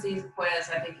 tendencies quiz.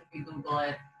 I think if you Google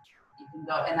it, you can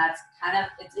go. And that's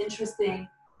it's interesting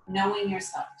knowing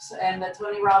yourself. So, and the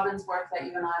Tony Robbins work that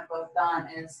you and I have both done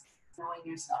is knowing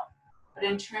yourself. But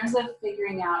in terms of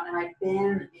figuring out, and I've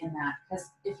been in that,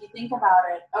 because if you think about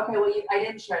it, okay, well, I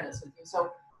didn't share this with you.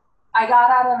 So I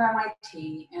got out of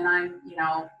MIT and I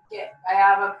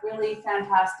have a really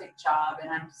fantastic job, and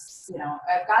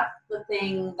I've got the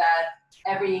thing that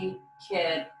every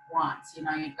kid wants. You've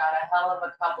got a hell of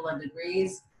a couple of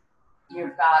degrees,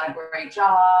 you've got a great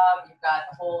job, you've got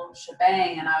the whole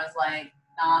shebang. And I was like,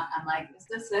 I'm like, is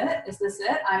this it? Is this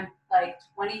it? I'm like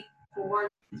 24,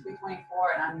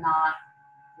 and I'm not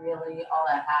really all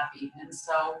that happy. And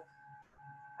so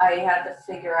I had to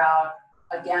figure out,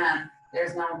 again,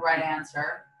 there's no right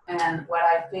answer. And what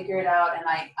I figured out, and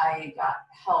I got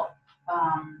help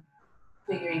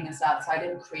figuring this out. So I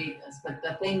didn't create this, but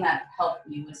the thing that helped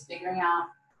me was figuring out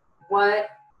what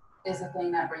is the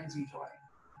thing that brings you joy.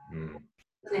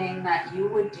 The thing that you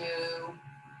would do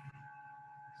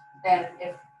and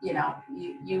if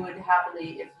you would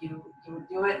happily, if you would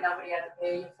do it, nobody had to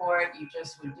pay you for it, you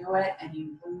just would do it, and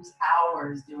you lose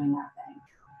hours doing that thing.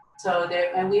 So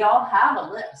there, and we all have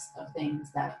a list of things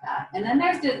like that. And then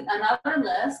there's another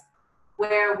list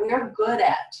where we're good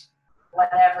at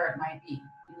whatever it might be.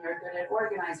 And you're good at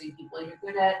organizing people, you're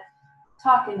good at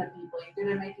talking to people, you're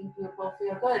good at making people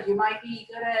feel good. You might be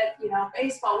good at,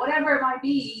 baseball, whatever it might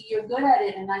be, you're good at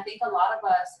it. And I think a lot of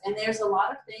us, and there's a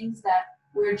lot of things that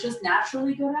we're just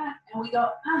naturally good at, and we go,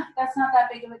 that's not that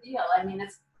big of a deal. I mean,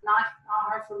 it's not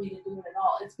hard for me to do it at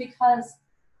all. It's because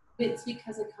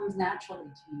it comes naturally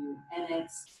to you, and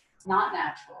it's not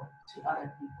natural to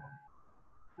other people,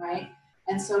 right?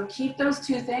 And so keep those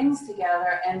two things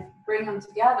together and bring them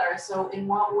together. So in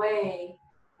what way,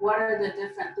 what are the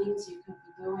different things you can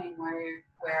be doing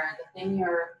where the thing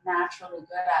you're naturally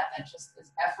good at that just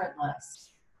is effortless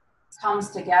comes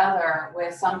together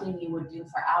with something you would do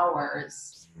for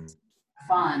hours,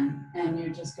 fun, and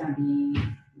you're just going to be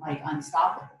like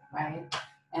unstoppable, right?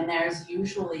 And there's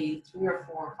usually 3 or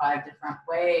 4 or 5 different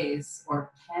ways,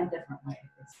 or 10 different ways.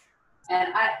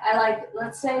 And I like,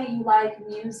 let's say you like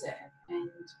music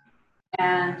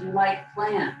and you like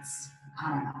plants. I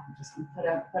don't know, I'm just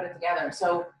gonna put it together.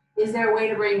 So is there a way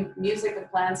to bring music and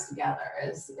plants together?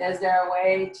 Is there a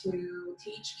way to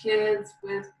teach kids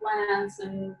with plants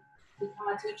and become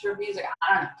a teacher of music?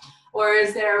 I don't know. Or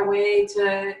is there a way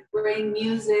to bring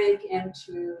music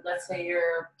into, let's say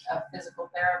you're a physical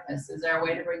therapist, is there a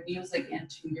way to bring music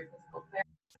into your physical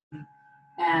therapy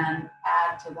and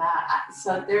add to that?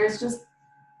 So there's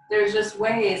just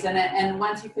ways, and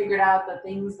once you figured out the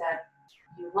things that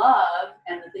you love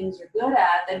and the things you're good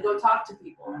at, then go talk to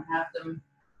people and have them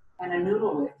kind of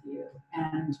noodle with you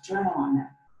and journal on it.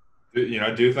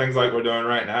 Do things like we're doing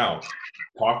right now.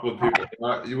 Talk with people.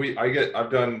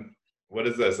 I've done, what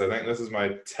is this? I think this is my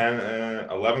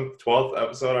 11th, 12th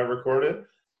episode I recorded.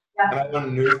 Yeah. And I've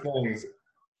done new things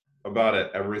about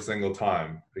it every single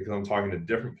time because I'm talking to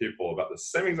different people about the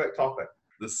same exact topic,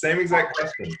 the same exact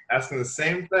question, asking the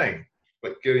same thing,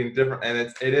 but getting different. And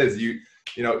it is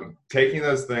taking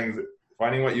those things,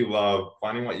 finding what you love,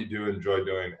 finding what you do enjoy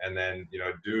doing, and then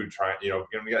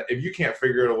if you can't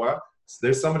figure it out,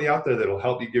 there's somebody out there that'll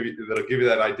help you, that'll give you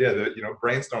that idea, that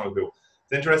brainstorm with people.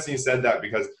 It's interesting you said that,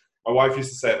 because my wife used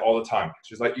to say it all the time.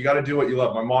 She's like, you got to do what you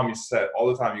love. My mom used to say it all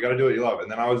the time. You got to do what you love. And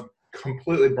then I was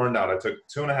completely burned out. I took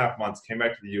 2.5 months, came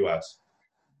back to the US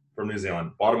from New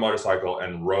Zealand, bought a motorcycle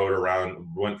and rode around,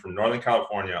 went from Northern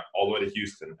California all the way to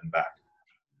Houston and back.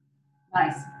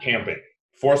 Nice. Camping.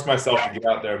 Forced myself to get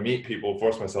out there, meet people,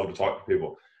 forced myself to talk to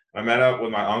people. I met up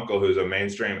with my uncle, who's a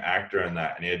mainstream actor in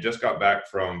that, and he had just got back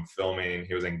from filming.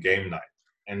 He was in Game Night,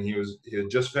 and he had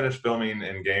just finished filming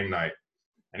in Game Night,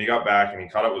 and he got back and he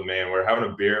caught up with me, and we were having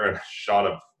a beer and a shot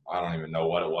of, I don't even know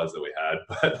what it was that we had,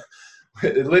 but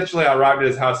literally I arrived at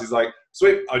his house. He's like,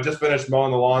 sweet, I just finished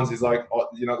mowing the lawns. He's like,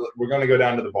 we're going to go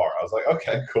down to the bar. I was like,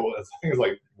 okay, cool. I think it was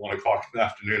like 1 o'clock in the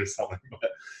afternoon or something.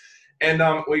 And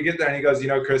we get there and he goes,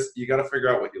 Chris, you got to figure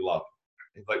out what you love.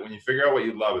 He's like, when you figure out what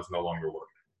you love, it's no longer work.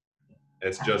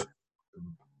 It's just,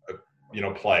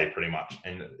 play pretty much.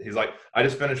 And he's like, I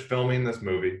just finished filming this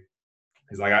movie.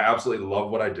 He's like, I absolutely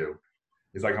love what I do.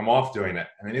 He's like, I'm off doing it.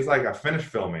 And then he's like, I finished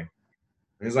filming.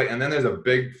 And he's like, and then there's a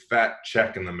big fat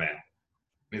check in the mail. And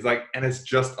he's like, and it's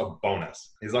just a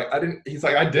bonus. He's like, I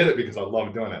did it because I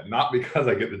love doing it, not because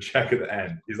I get the check at the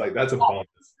end. He's like, that's a bonus.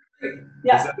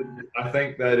 Yeah. I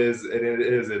think that is, it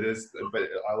is, but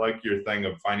I like your thing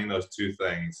of finding those two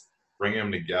things, bringing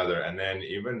them together, and then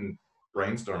even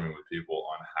brainstorming with people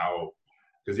on how,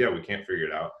 because we can't figure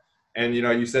it out. And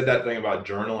you said that thing about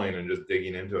journaling and just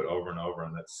digging into it over and over,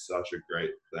 and that's such a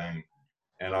great thing.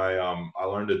 And I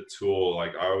learned a tool,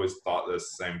 like I always thought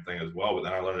this same thing as well, but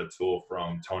then I learned a tool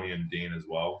from Tony and Dean as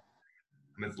well.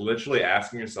 And it's literally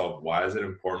asking yourself, why is it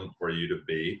important for you to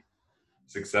be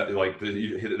success? Like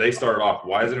they started off,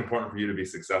 why is it important for you to be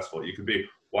successful? You could be,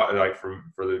 like for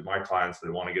my clients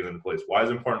that want to get into the police, why is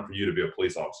it important for you to be a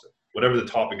police officer? Whatever the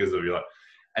topic is of your life.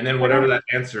 And then whatever that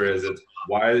answer is, it's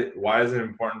why is it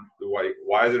important?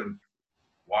 Why is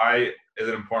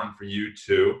it important for you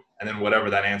to? And then whatever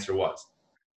that answer was.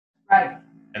 Right.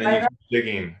 And then you keep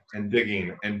digging and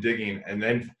digging and digging, and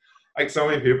then like so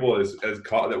many people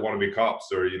that want to be cops,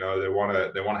 or they want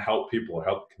to help people or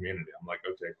help the community. I'm like,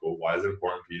 okay, cool. Why is it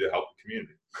important for you to help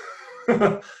the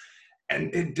community?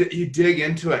 And you dig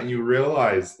into it, and you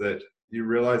realize that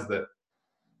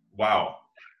wow,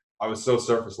 I was so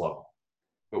surface level.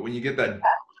 But when you get that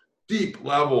deep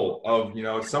level of,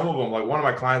 some of them, like one of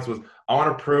my clients was, I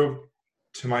want to prove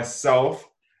to myself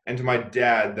and to my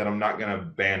dad that I'm not going to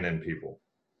abandon people.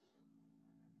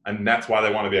 and that's why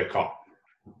they want to be a cop.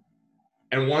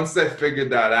 And once they figured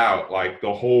that out, like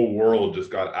the whole world just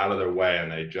got out of their way,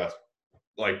 and they just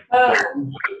like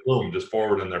boom, just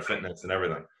forward in their fitness and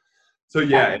everything. So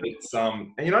yeah, it's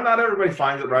and not everybody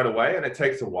finds it right away, and it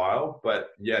takes a while.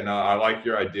 But yeah, no, I like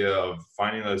your idea of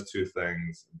finding those two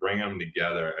things, bringing them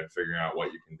together, and figuring out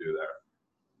what you can do there.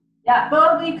 Yeah,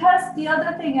 well, because the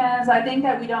other thing is, I think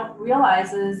that we don't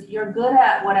realize is you're good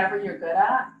at whatever you're good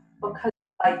at because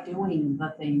by doing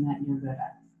the thing that you're good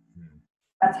at.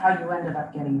 That's how you ended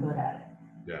up getting good at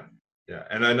it. Yeah.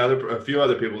 And a few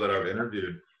other people that I've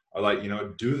interviewed are like,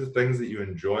 do the things that you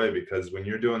enjoy, because when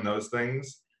you're doing those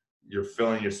things, you're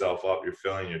filling yourself up, you're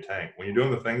filling your tank. When you're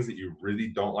doing the things that you really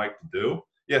don't like to do,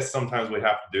 yes, sometimes we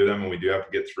have to do them and we do have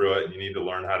to get through it, and you need to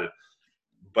learn how to,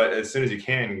 but as soon as you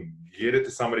can, get it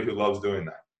to somebody who loves doing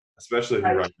that, especially if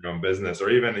you run your own business, or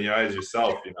even, as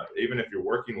yourself, even if you're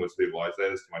working with people. I say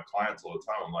this to my clients all the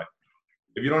time. I'm like,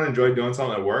 if you don't enjoy doing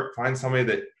something at work, find somebody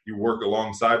that you work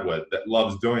alongside with that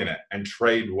loves doing it, and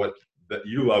trade what that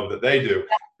you love that they do,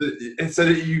 so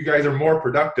that you guys are more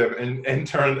productive and in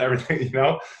turn everything,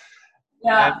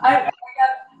 Yeah, I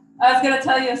was going to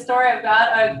tell you a story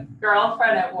about a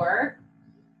girlfriend at work,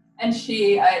 and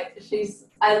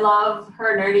I love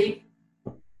her nerdy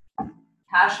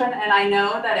passion, and I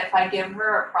know that if I give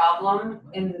her a problem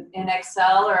in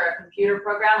Excel or a computer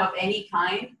program of any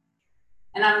kind,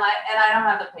 and I'm like, and I don't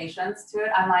have the patience to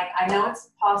it, I'm like, I know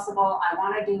it's possible, I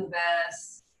want to do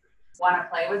this, want to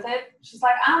play with it. She's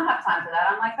like, I don't have time for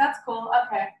that. I'm like, that's cool,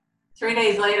 okay. 3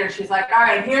 days later, she's like, all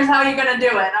right, here's how you're going to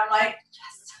do it. I'm like,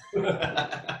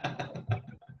 yes.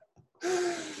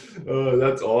 Oh,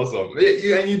 that's awesome.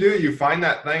 And you find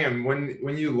that thing, and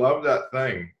when you love that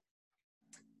thing,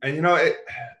 and it.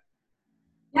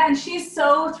 Yeah, and she's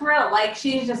so thrilled. Like,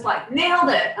 she's just like, nailed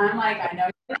it. I'm like, I know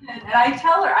you did it. And I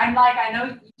tell her, I'm like, I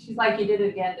know. She's like, you did it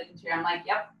again, didn't you? I'm like,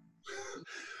 yep.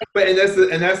 But that's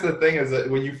the thing, is that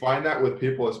when you find that with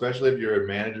people, especially if you're a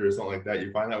manager or something like that,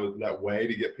 you find that with that way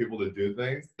to get people to do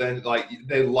things, then like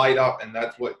they light up, and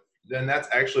that's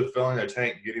actually filling their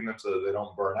tank, getting them so that they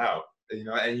don't burn out.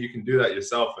 And you can do that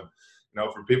yourself. And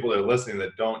for people that are listening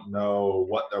that don't know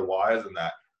what their why is in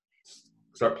that,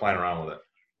 start playing around with it.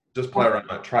 Just play around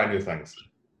with it. Try new things.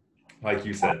 Like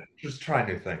you said, just try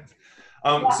new things.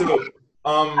 One more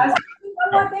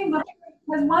thing,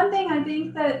 because one thing I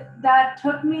think that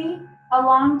took me a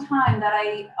long time, that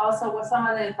I also, with some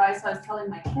of the advice I was telling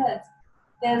my kids,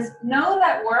 is know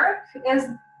that work is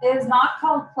not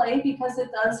called play because it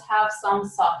does have some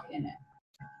suck in it.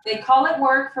 They call it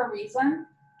work for a reason.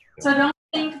 So don't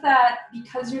think that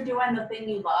because you're doing the thing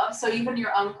you love, so even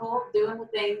your uncle doing the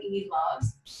thing he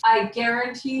loves, I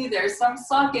guarantee you there's some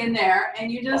suck in there,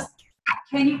 and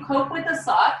can you cope with the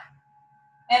suck?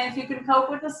 And if you can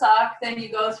cope with the suck, then you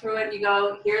go through it and you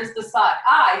go, here's the suck.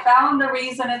 I found the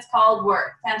reason it's called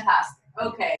work. Fantastic.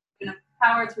 Okay, I'm gonna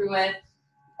power through it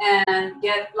and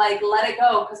let it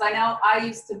go. Because I know I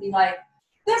used to be like,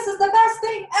 this is the best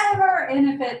thing ever.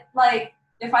 And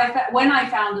when I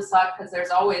found the suck, because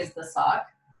there's always the suck,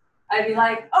 I'd be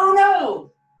like,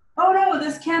 oh no,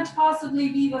 this can't possibly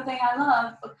be the thing I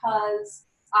love because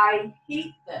I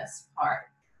hate this part.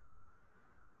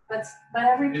 But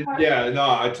every part. Yeah,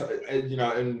 no, and you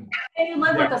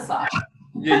live with the suck.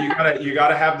 Yeah, you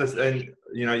gotta have this, and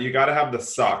you gotta have the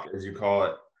suck, as you call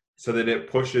it, so that it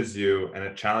pushes you and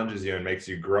it challenges you and makes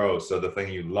you grow. So the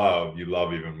thing you love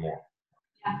even more.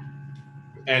 Yeah.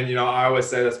 And I always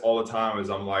say this all the time, is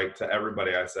I'm like, to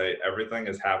everybody, I say, everything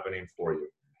is happening for you.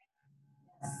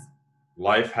 Yes.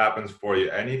 Life happens for you.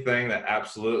 Anything that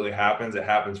absolutely happens, it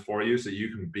happens for you, so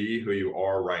you can be who you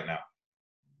are right now.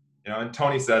 And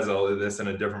Tony says this in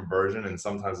a different version and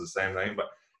sometimes the same thing,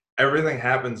 but everything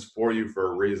happens for you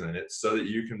for a reason. It's so that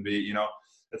you can be,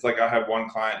 it's like I have one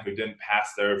client who didn't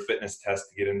pass their fitness test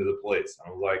to get into the police.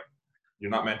 I was like, you're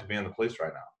not meant to be in the police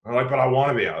right now. They're like, but I want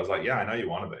to be. I was like, yeah, I know you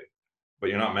want to be, but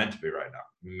you're not meant to be right now.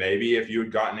 Maybe if you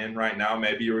had gotten in right now,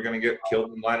 maybe you were going to get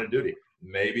killed in line of duty.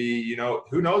 Maybe,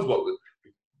 who knows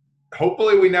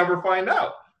hopefully we never find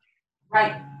out.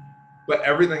 Right. But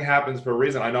everything happens for a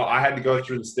reason. I know I had to go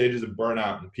through the stages of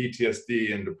burnout and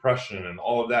PTSD and depression and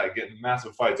all of that, getting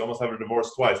massive fights, almost having a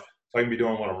divorce twice, so I can be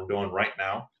doing what I'm doing right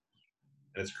now.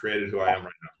 And it's created who I am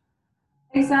right now.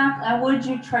 Exactly. And would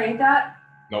you trade that?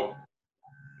 Nope.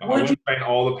 I wouldn't trade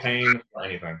all the pain for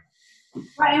anything.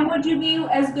 Right. And would you be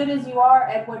as good as you are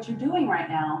at what you're doing right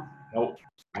now? Nope,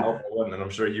 I wouldn't. And I'm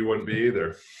sure you wouldn't be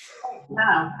either.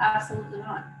 No, absolutely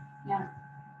not. Yeah.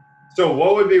 So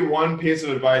what would be one piece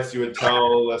of advice you would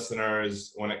tell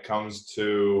listeners when it comes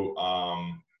to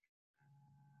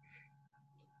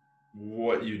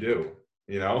what you do?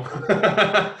 you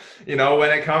know.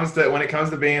 When it comes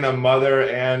to being a mother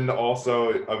and also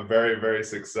a very, very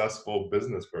successful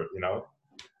business person,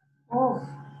 Oh,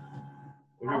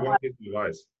 what would be one piece of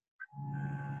advice?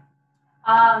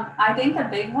 I think the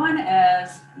big one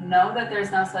is know that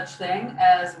there's no such thing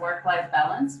as work-life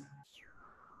balance.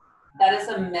 That is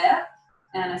a myth,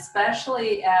 and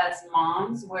especially as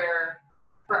moms, we're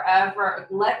forever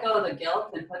let go of the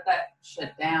guilt and put that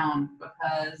shit down,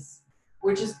 because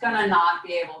we're just gonna not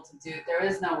be able to do. There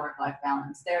is no work-life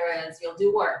balance. There is, you'll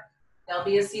do work. There'll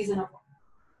be a season of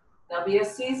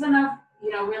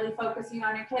really focusing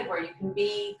on your kid where you can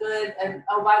be good. And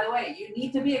oh, by the way, you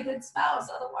need to be a good spouse,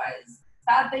 otherwise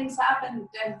bad things happen,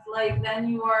 and like then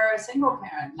you are a single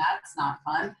parent, and that's not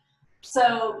fun.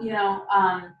 So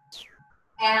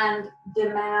and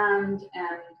demand,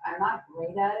 and I'm not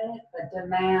great at it, but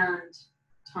demand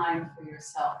time for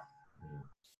yourself.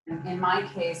 In my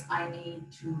case, I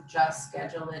need to just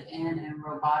schedule it in and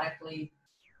robotically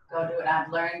go do it.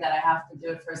 I've learned that I have to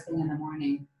do it first thing in the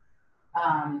morning,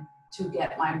 to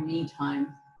get my me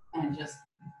time, and just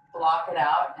block it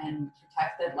out and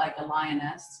protect it like a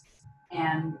lioness.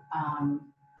 And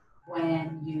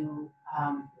when you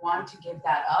want to give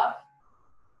that up,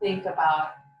 think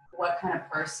about what kind of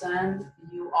person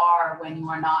you are when you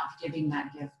are not giving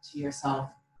that gift to yourself.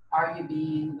 Are you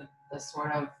being the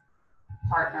sort of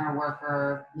partner,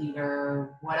 worker,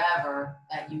 leader, whatever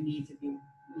that you need to be?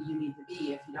 If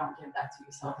you don't give that to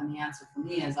yourself. And the answer for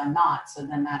me is I'm not. So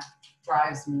then that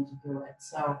drives me to do it.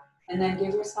 So, and then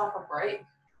give yourself a break.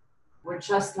 We're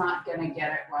just not going to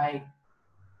get it right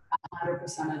 100%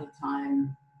 of the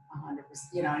time.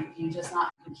 100%, you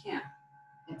can't.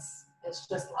 It's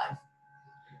just life.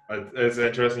 It's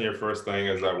interesting. Your first thing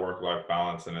is that work-life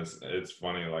balance, and it's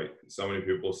funny. Like so many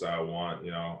people say, I want,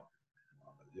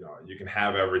 you can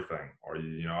have everything, or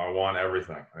I want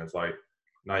everything, and it's like,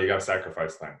 no, you got to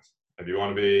sacrifice things. If you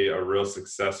want to be a real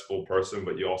successful person,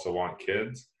 but you also want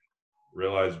kids,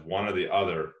 realize one or the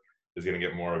other is going to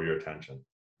get more of your attention.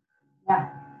 Yeah.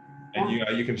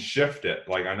 And you can shift it.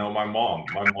 Like I know my mom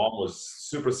was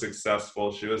super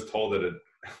successful. She was told that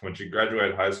when she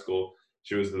graduated high school,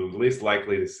 she was the least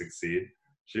likely to succeed.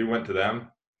 She went to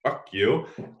them, fuck you.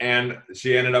 And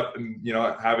she ended up,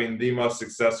 having the most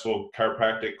successful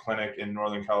chiropractic clinic in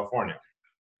Northern California.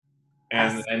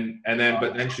 But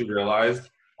then she realized,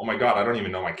 oh my God, I don't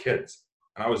even know my kids.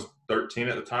 And I was 13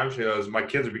 at the time. She goes, my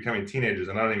kids are becoming teenagers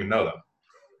and I don't even know them.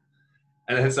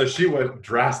 And then so she went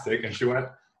drastic, and she went,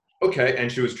 okay. And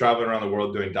she was traveling around the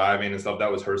world doing diving and stuff. That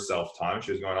was her self-time.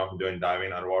 She was going off and doing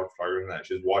diving, underwater photography, and that.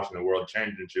 She was watching the world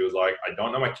change. And she was like, I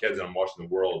don't know my kids, and I'm watching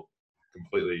the world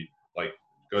completely, like,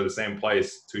 go to the same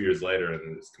place 2 years later,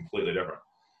 and it's completely different.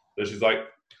 So she's like,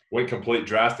 went complete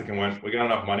drastic and went, we got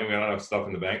enough money, we got enough stuff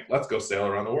in the bank, let's go sail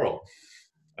around the world.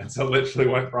 And so literally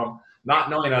went from not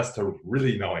knowing us to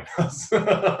really knowing us.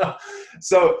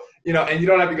 So, and you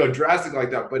don't have to go drastic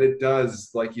like that, but it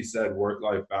does, like you said,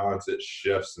 work-life balance, it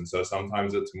shifts. And so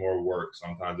sometimes it's more work,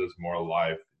 sometimes it's more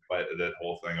life. But that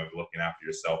whole thing of looking after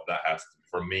yourself,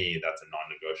 for me, that's a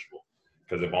non-negotiable.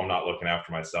 Because if I'm not looking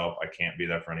after myself, I can't be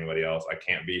there for anybody else. I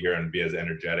can't be here and be as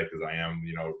energetic as I am,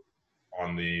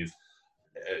 on these.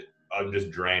 I'm just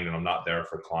drained, and I'm not there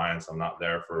for clients. I'm not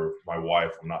there for my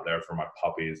wife. I'm not there for my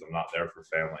puppies. I'm not there for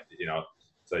family,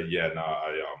 So yeah, no,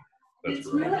 it's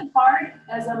really hard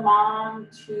as a mom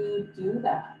to do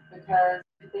that, because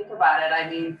think about it. I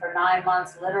mean, for 9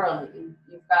 months, literally,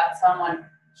 you've got someone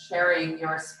sharing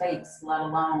your space, let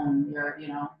alone you're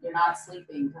not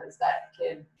sleeping because that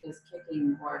kid is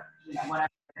kicking or,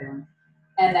 whatever.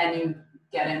 And then you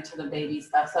get into the baby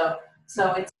stuff.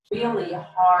 So it's really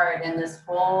hard. And this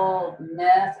whole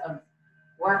myth of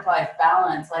work-life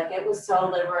balance, like it was so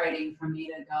liberating for me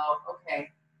to go, okay,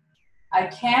 I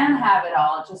can have it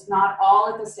all, just not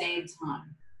all at the same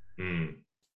time.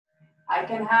 I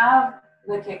can have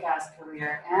the kick-ass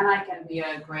career, and I can be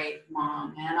a great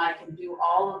mom, and I can do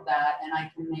all of that, and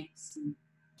I can make some,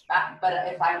 but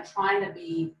if I'm trying to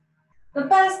be the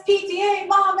best PTA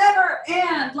mom ever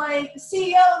and like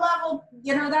CEO level,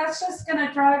 that's just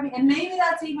gonna drive me. And maybe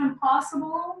that's even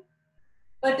possible,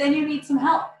 but then you need some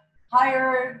help.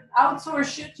 Hire,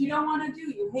 outsource shit you don't want to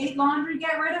do. You hate laundry,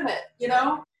 get rid of it. If you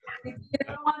don't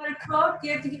want to cook,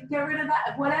 you have to get rid of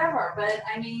that, whatever. But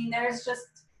I mean,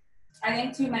 I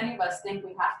think too many of us think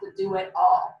we have to do it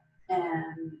all.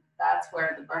 And that's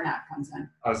where the burnout comes in.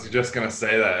 I was just going to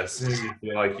say that as soon as you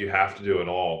feel like you have to do it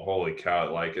all, holy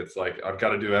cow, like it's like, I've got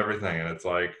to do everything. And it's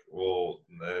like, well,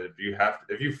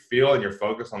 if you feel and you're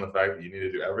focused on the fact that you need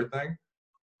to do everything,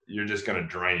 you're just going to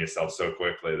drain yourself so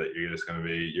quickly that you're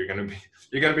going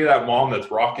to be that mom that's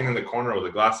rocking in the corner with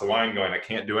a glass of wine going, I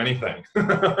can't do anything.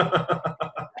 Right.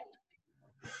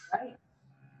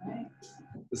 Right.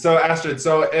 So Astrid,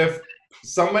 so if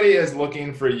somebody is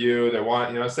looking for you, they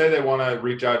want, say they want to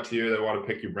reach out to you, they want to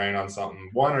pick your brain on something.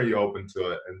 One, are you open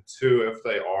to it? And two, if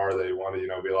they are, they want to,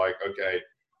 be like, okay,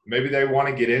 maybe they want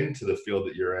to get into the field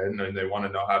that you're in and they want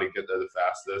to know how to get there the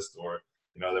fastest, or,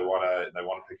 they want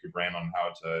to pick your brain on how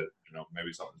to,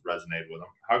 maybe something's resonated with them.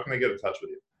 How can they get in touch with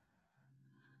you?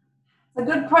 It's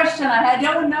a good question. I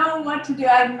don't know what to do.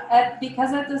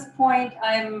 Because at this point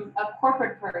I'm a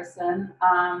corporate person.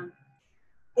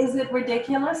 Is it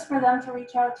ridiculous for them to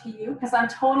reach out to you? Because I'm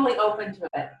totally open to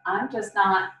it. I don't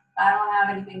have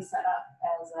anything set up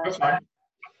as a. That's fine.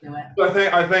 Do it. So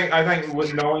I think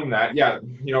with knowing that, yeah,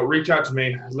 reach out to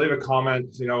me, leave a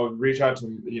comment, reach out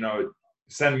to,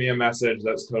 send me a message.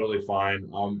 That's totally fine.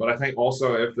 But I think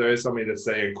also if there is somebody to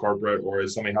say in corporate, or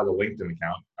if somebody has a LinkedIn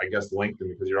account, I guess LinkedIn,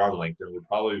 because you're on LinkedIn, would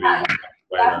probably be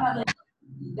definitely.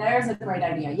 There's a great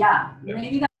idea. Yeah.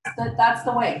 Maybe that's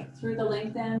the way, through the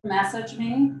LinkedIn, message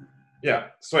me. Yeah,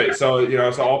 sweet. So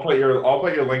so I'll put your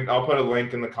link. I'll put a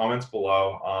link in the comments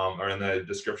below, or in the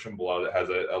description below, that has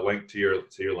a link to your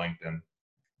LinkedIn,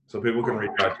 so people can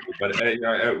reach out to you. But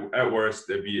at worst,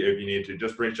 if you need to,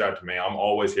 just reach out to me. I'm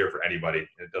always here for anybody.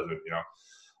 It doesn't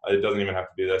even have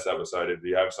to be this episode. If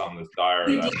you have something that's dire,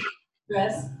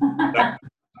 Chris.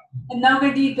 And no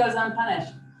good deed goes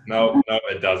unpunished. No,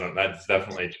 it doesn't. That's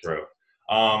definitely true.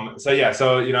 So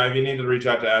if you need to reach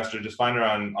out to Astrid, just find her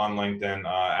on LinkedIn,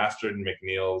 Astrid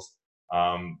McNeils.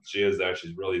 She is there.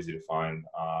 She's really easy to find.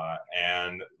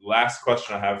 And last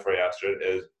question I have for you, Astrid,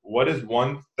 is what is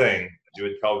one thing you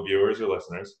would tell viewers or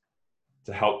listeners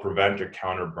to help prevent or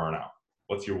counter burnout?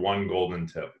 What's your one golden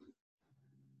tip?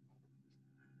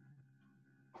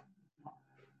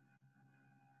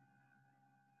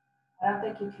 I don't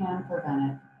think you can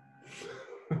prevent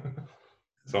it.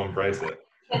 So embrace it.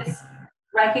 It's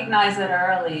recognize it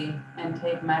early and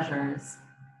take measures.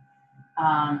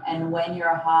 And when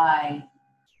you're high,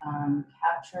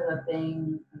 capture the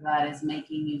thing that is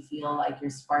making you feel like you're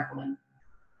sparkling.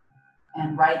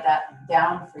 And write that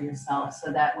down for yourself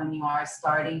so that when you are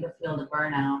starting to feel the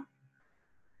burnout,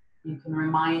 you can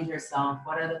remind yourself,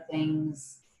 what are the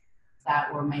things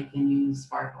that were making you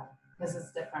sparkle? Because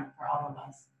it's different for all of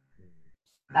us.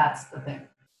 That's the thing.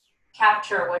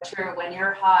 Capture when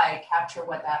you're high, capture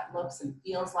what that looks and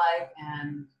feels like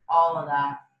and all of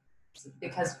that.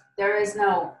 Because there is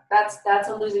that's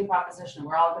a losing proposition.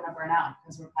 We're all going to burn out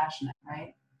because we're passionate,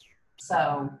 right?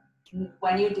 So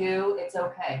when you do, it's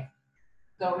okay.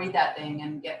 Go read that thing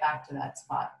and get back to that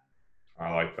spot.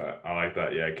 I like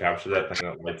that. Yeah, capture that thing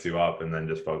that lights you up, and then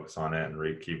just focus on it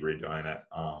and keep redoing it.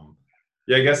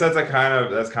 Yeah, I guess that's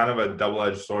kind of a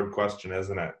double-edged sword question,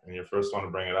 isn't it? And you first want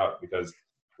to bring it up because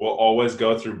we'll always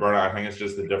go through burnout. I think it's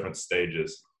just the different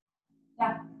stages.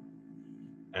 Yeah.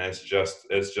 And it's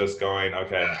just going,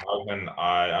 okay, how can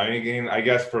I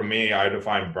guess for me, I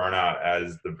define burnout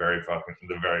as the very,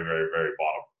 very, very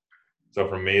bottom. So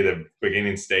for me, the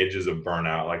beginning stages of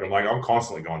burnout, I'm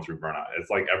constantly going through burnout. It's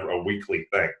like a weekly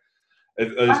thing.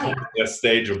 It's a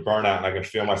stage of burnout, and I can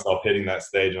feel myself hitting that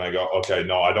stage, and I go, okay,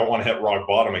 no, I don't want to hit rock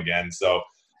bottom again. So,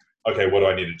 okay, what do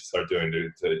I need to start doing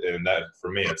and that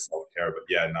for me, it's self-care. But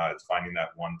yeah, no, it's finding that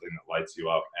one thing that lights you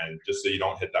up, and just so you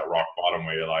don't hit that rock bottom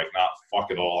where you're like, nah,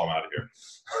 fuck it all, I'm out of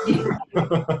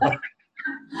here.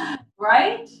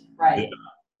 Right.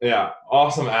 Yeah,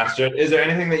 awesome, Astrid. Is there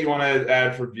anything that you want to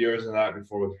add for viewers in that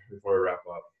before we wrap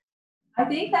up? I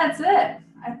think that's it.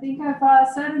 I think I've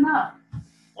said enough.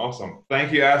 Awesome.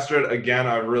 Thank you, Astrid. Again,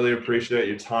 I really appreciate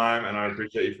your time, and I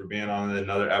appreciate you for being on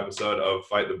another episode of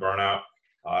Fight the Burnout.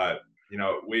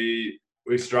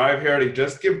 We strive here to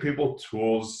just give people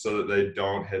tools so that they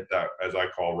don't hit that, as I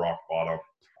call, rock bottom,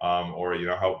 or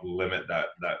help limit that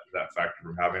factor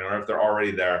from happening, or if they're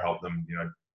already there, help them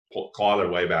claw their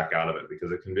way back out of it,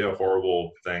 because it can be a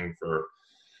horrible thing for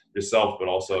yourself, but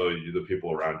also the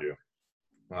people around you.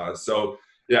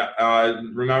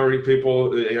 Remember,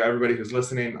 people, everybody who's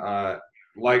listening,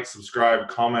 like, subscribe,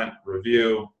 comment,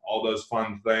 review, all those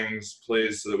fun things,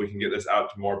 please, so that we can get this out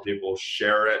to more people.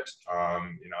 Share it,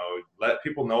 let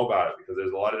people know about it, because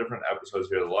there's a lot of different episodes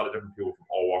here. There's a lot of different people from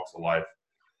all walks of life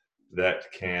that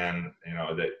can,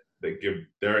 that give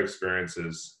their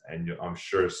experiences, and I'm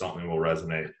sure something will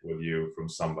resonate with you from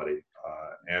somebody.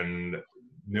 And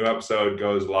new episode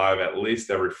goes live at least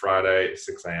every Friday,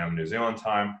 6 a.m. New Zealand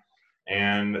time.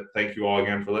 And thank you all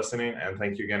again for listening. And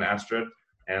thank you again, Astrid.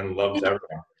 And love to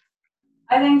everyone.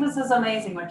 I think this is amazing.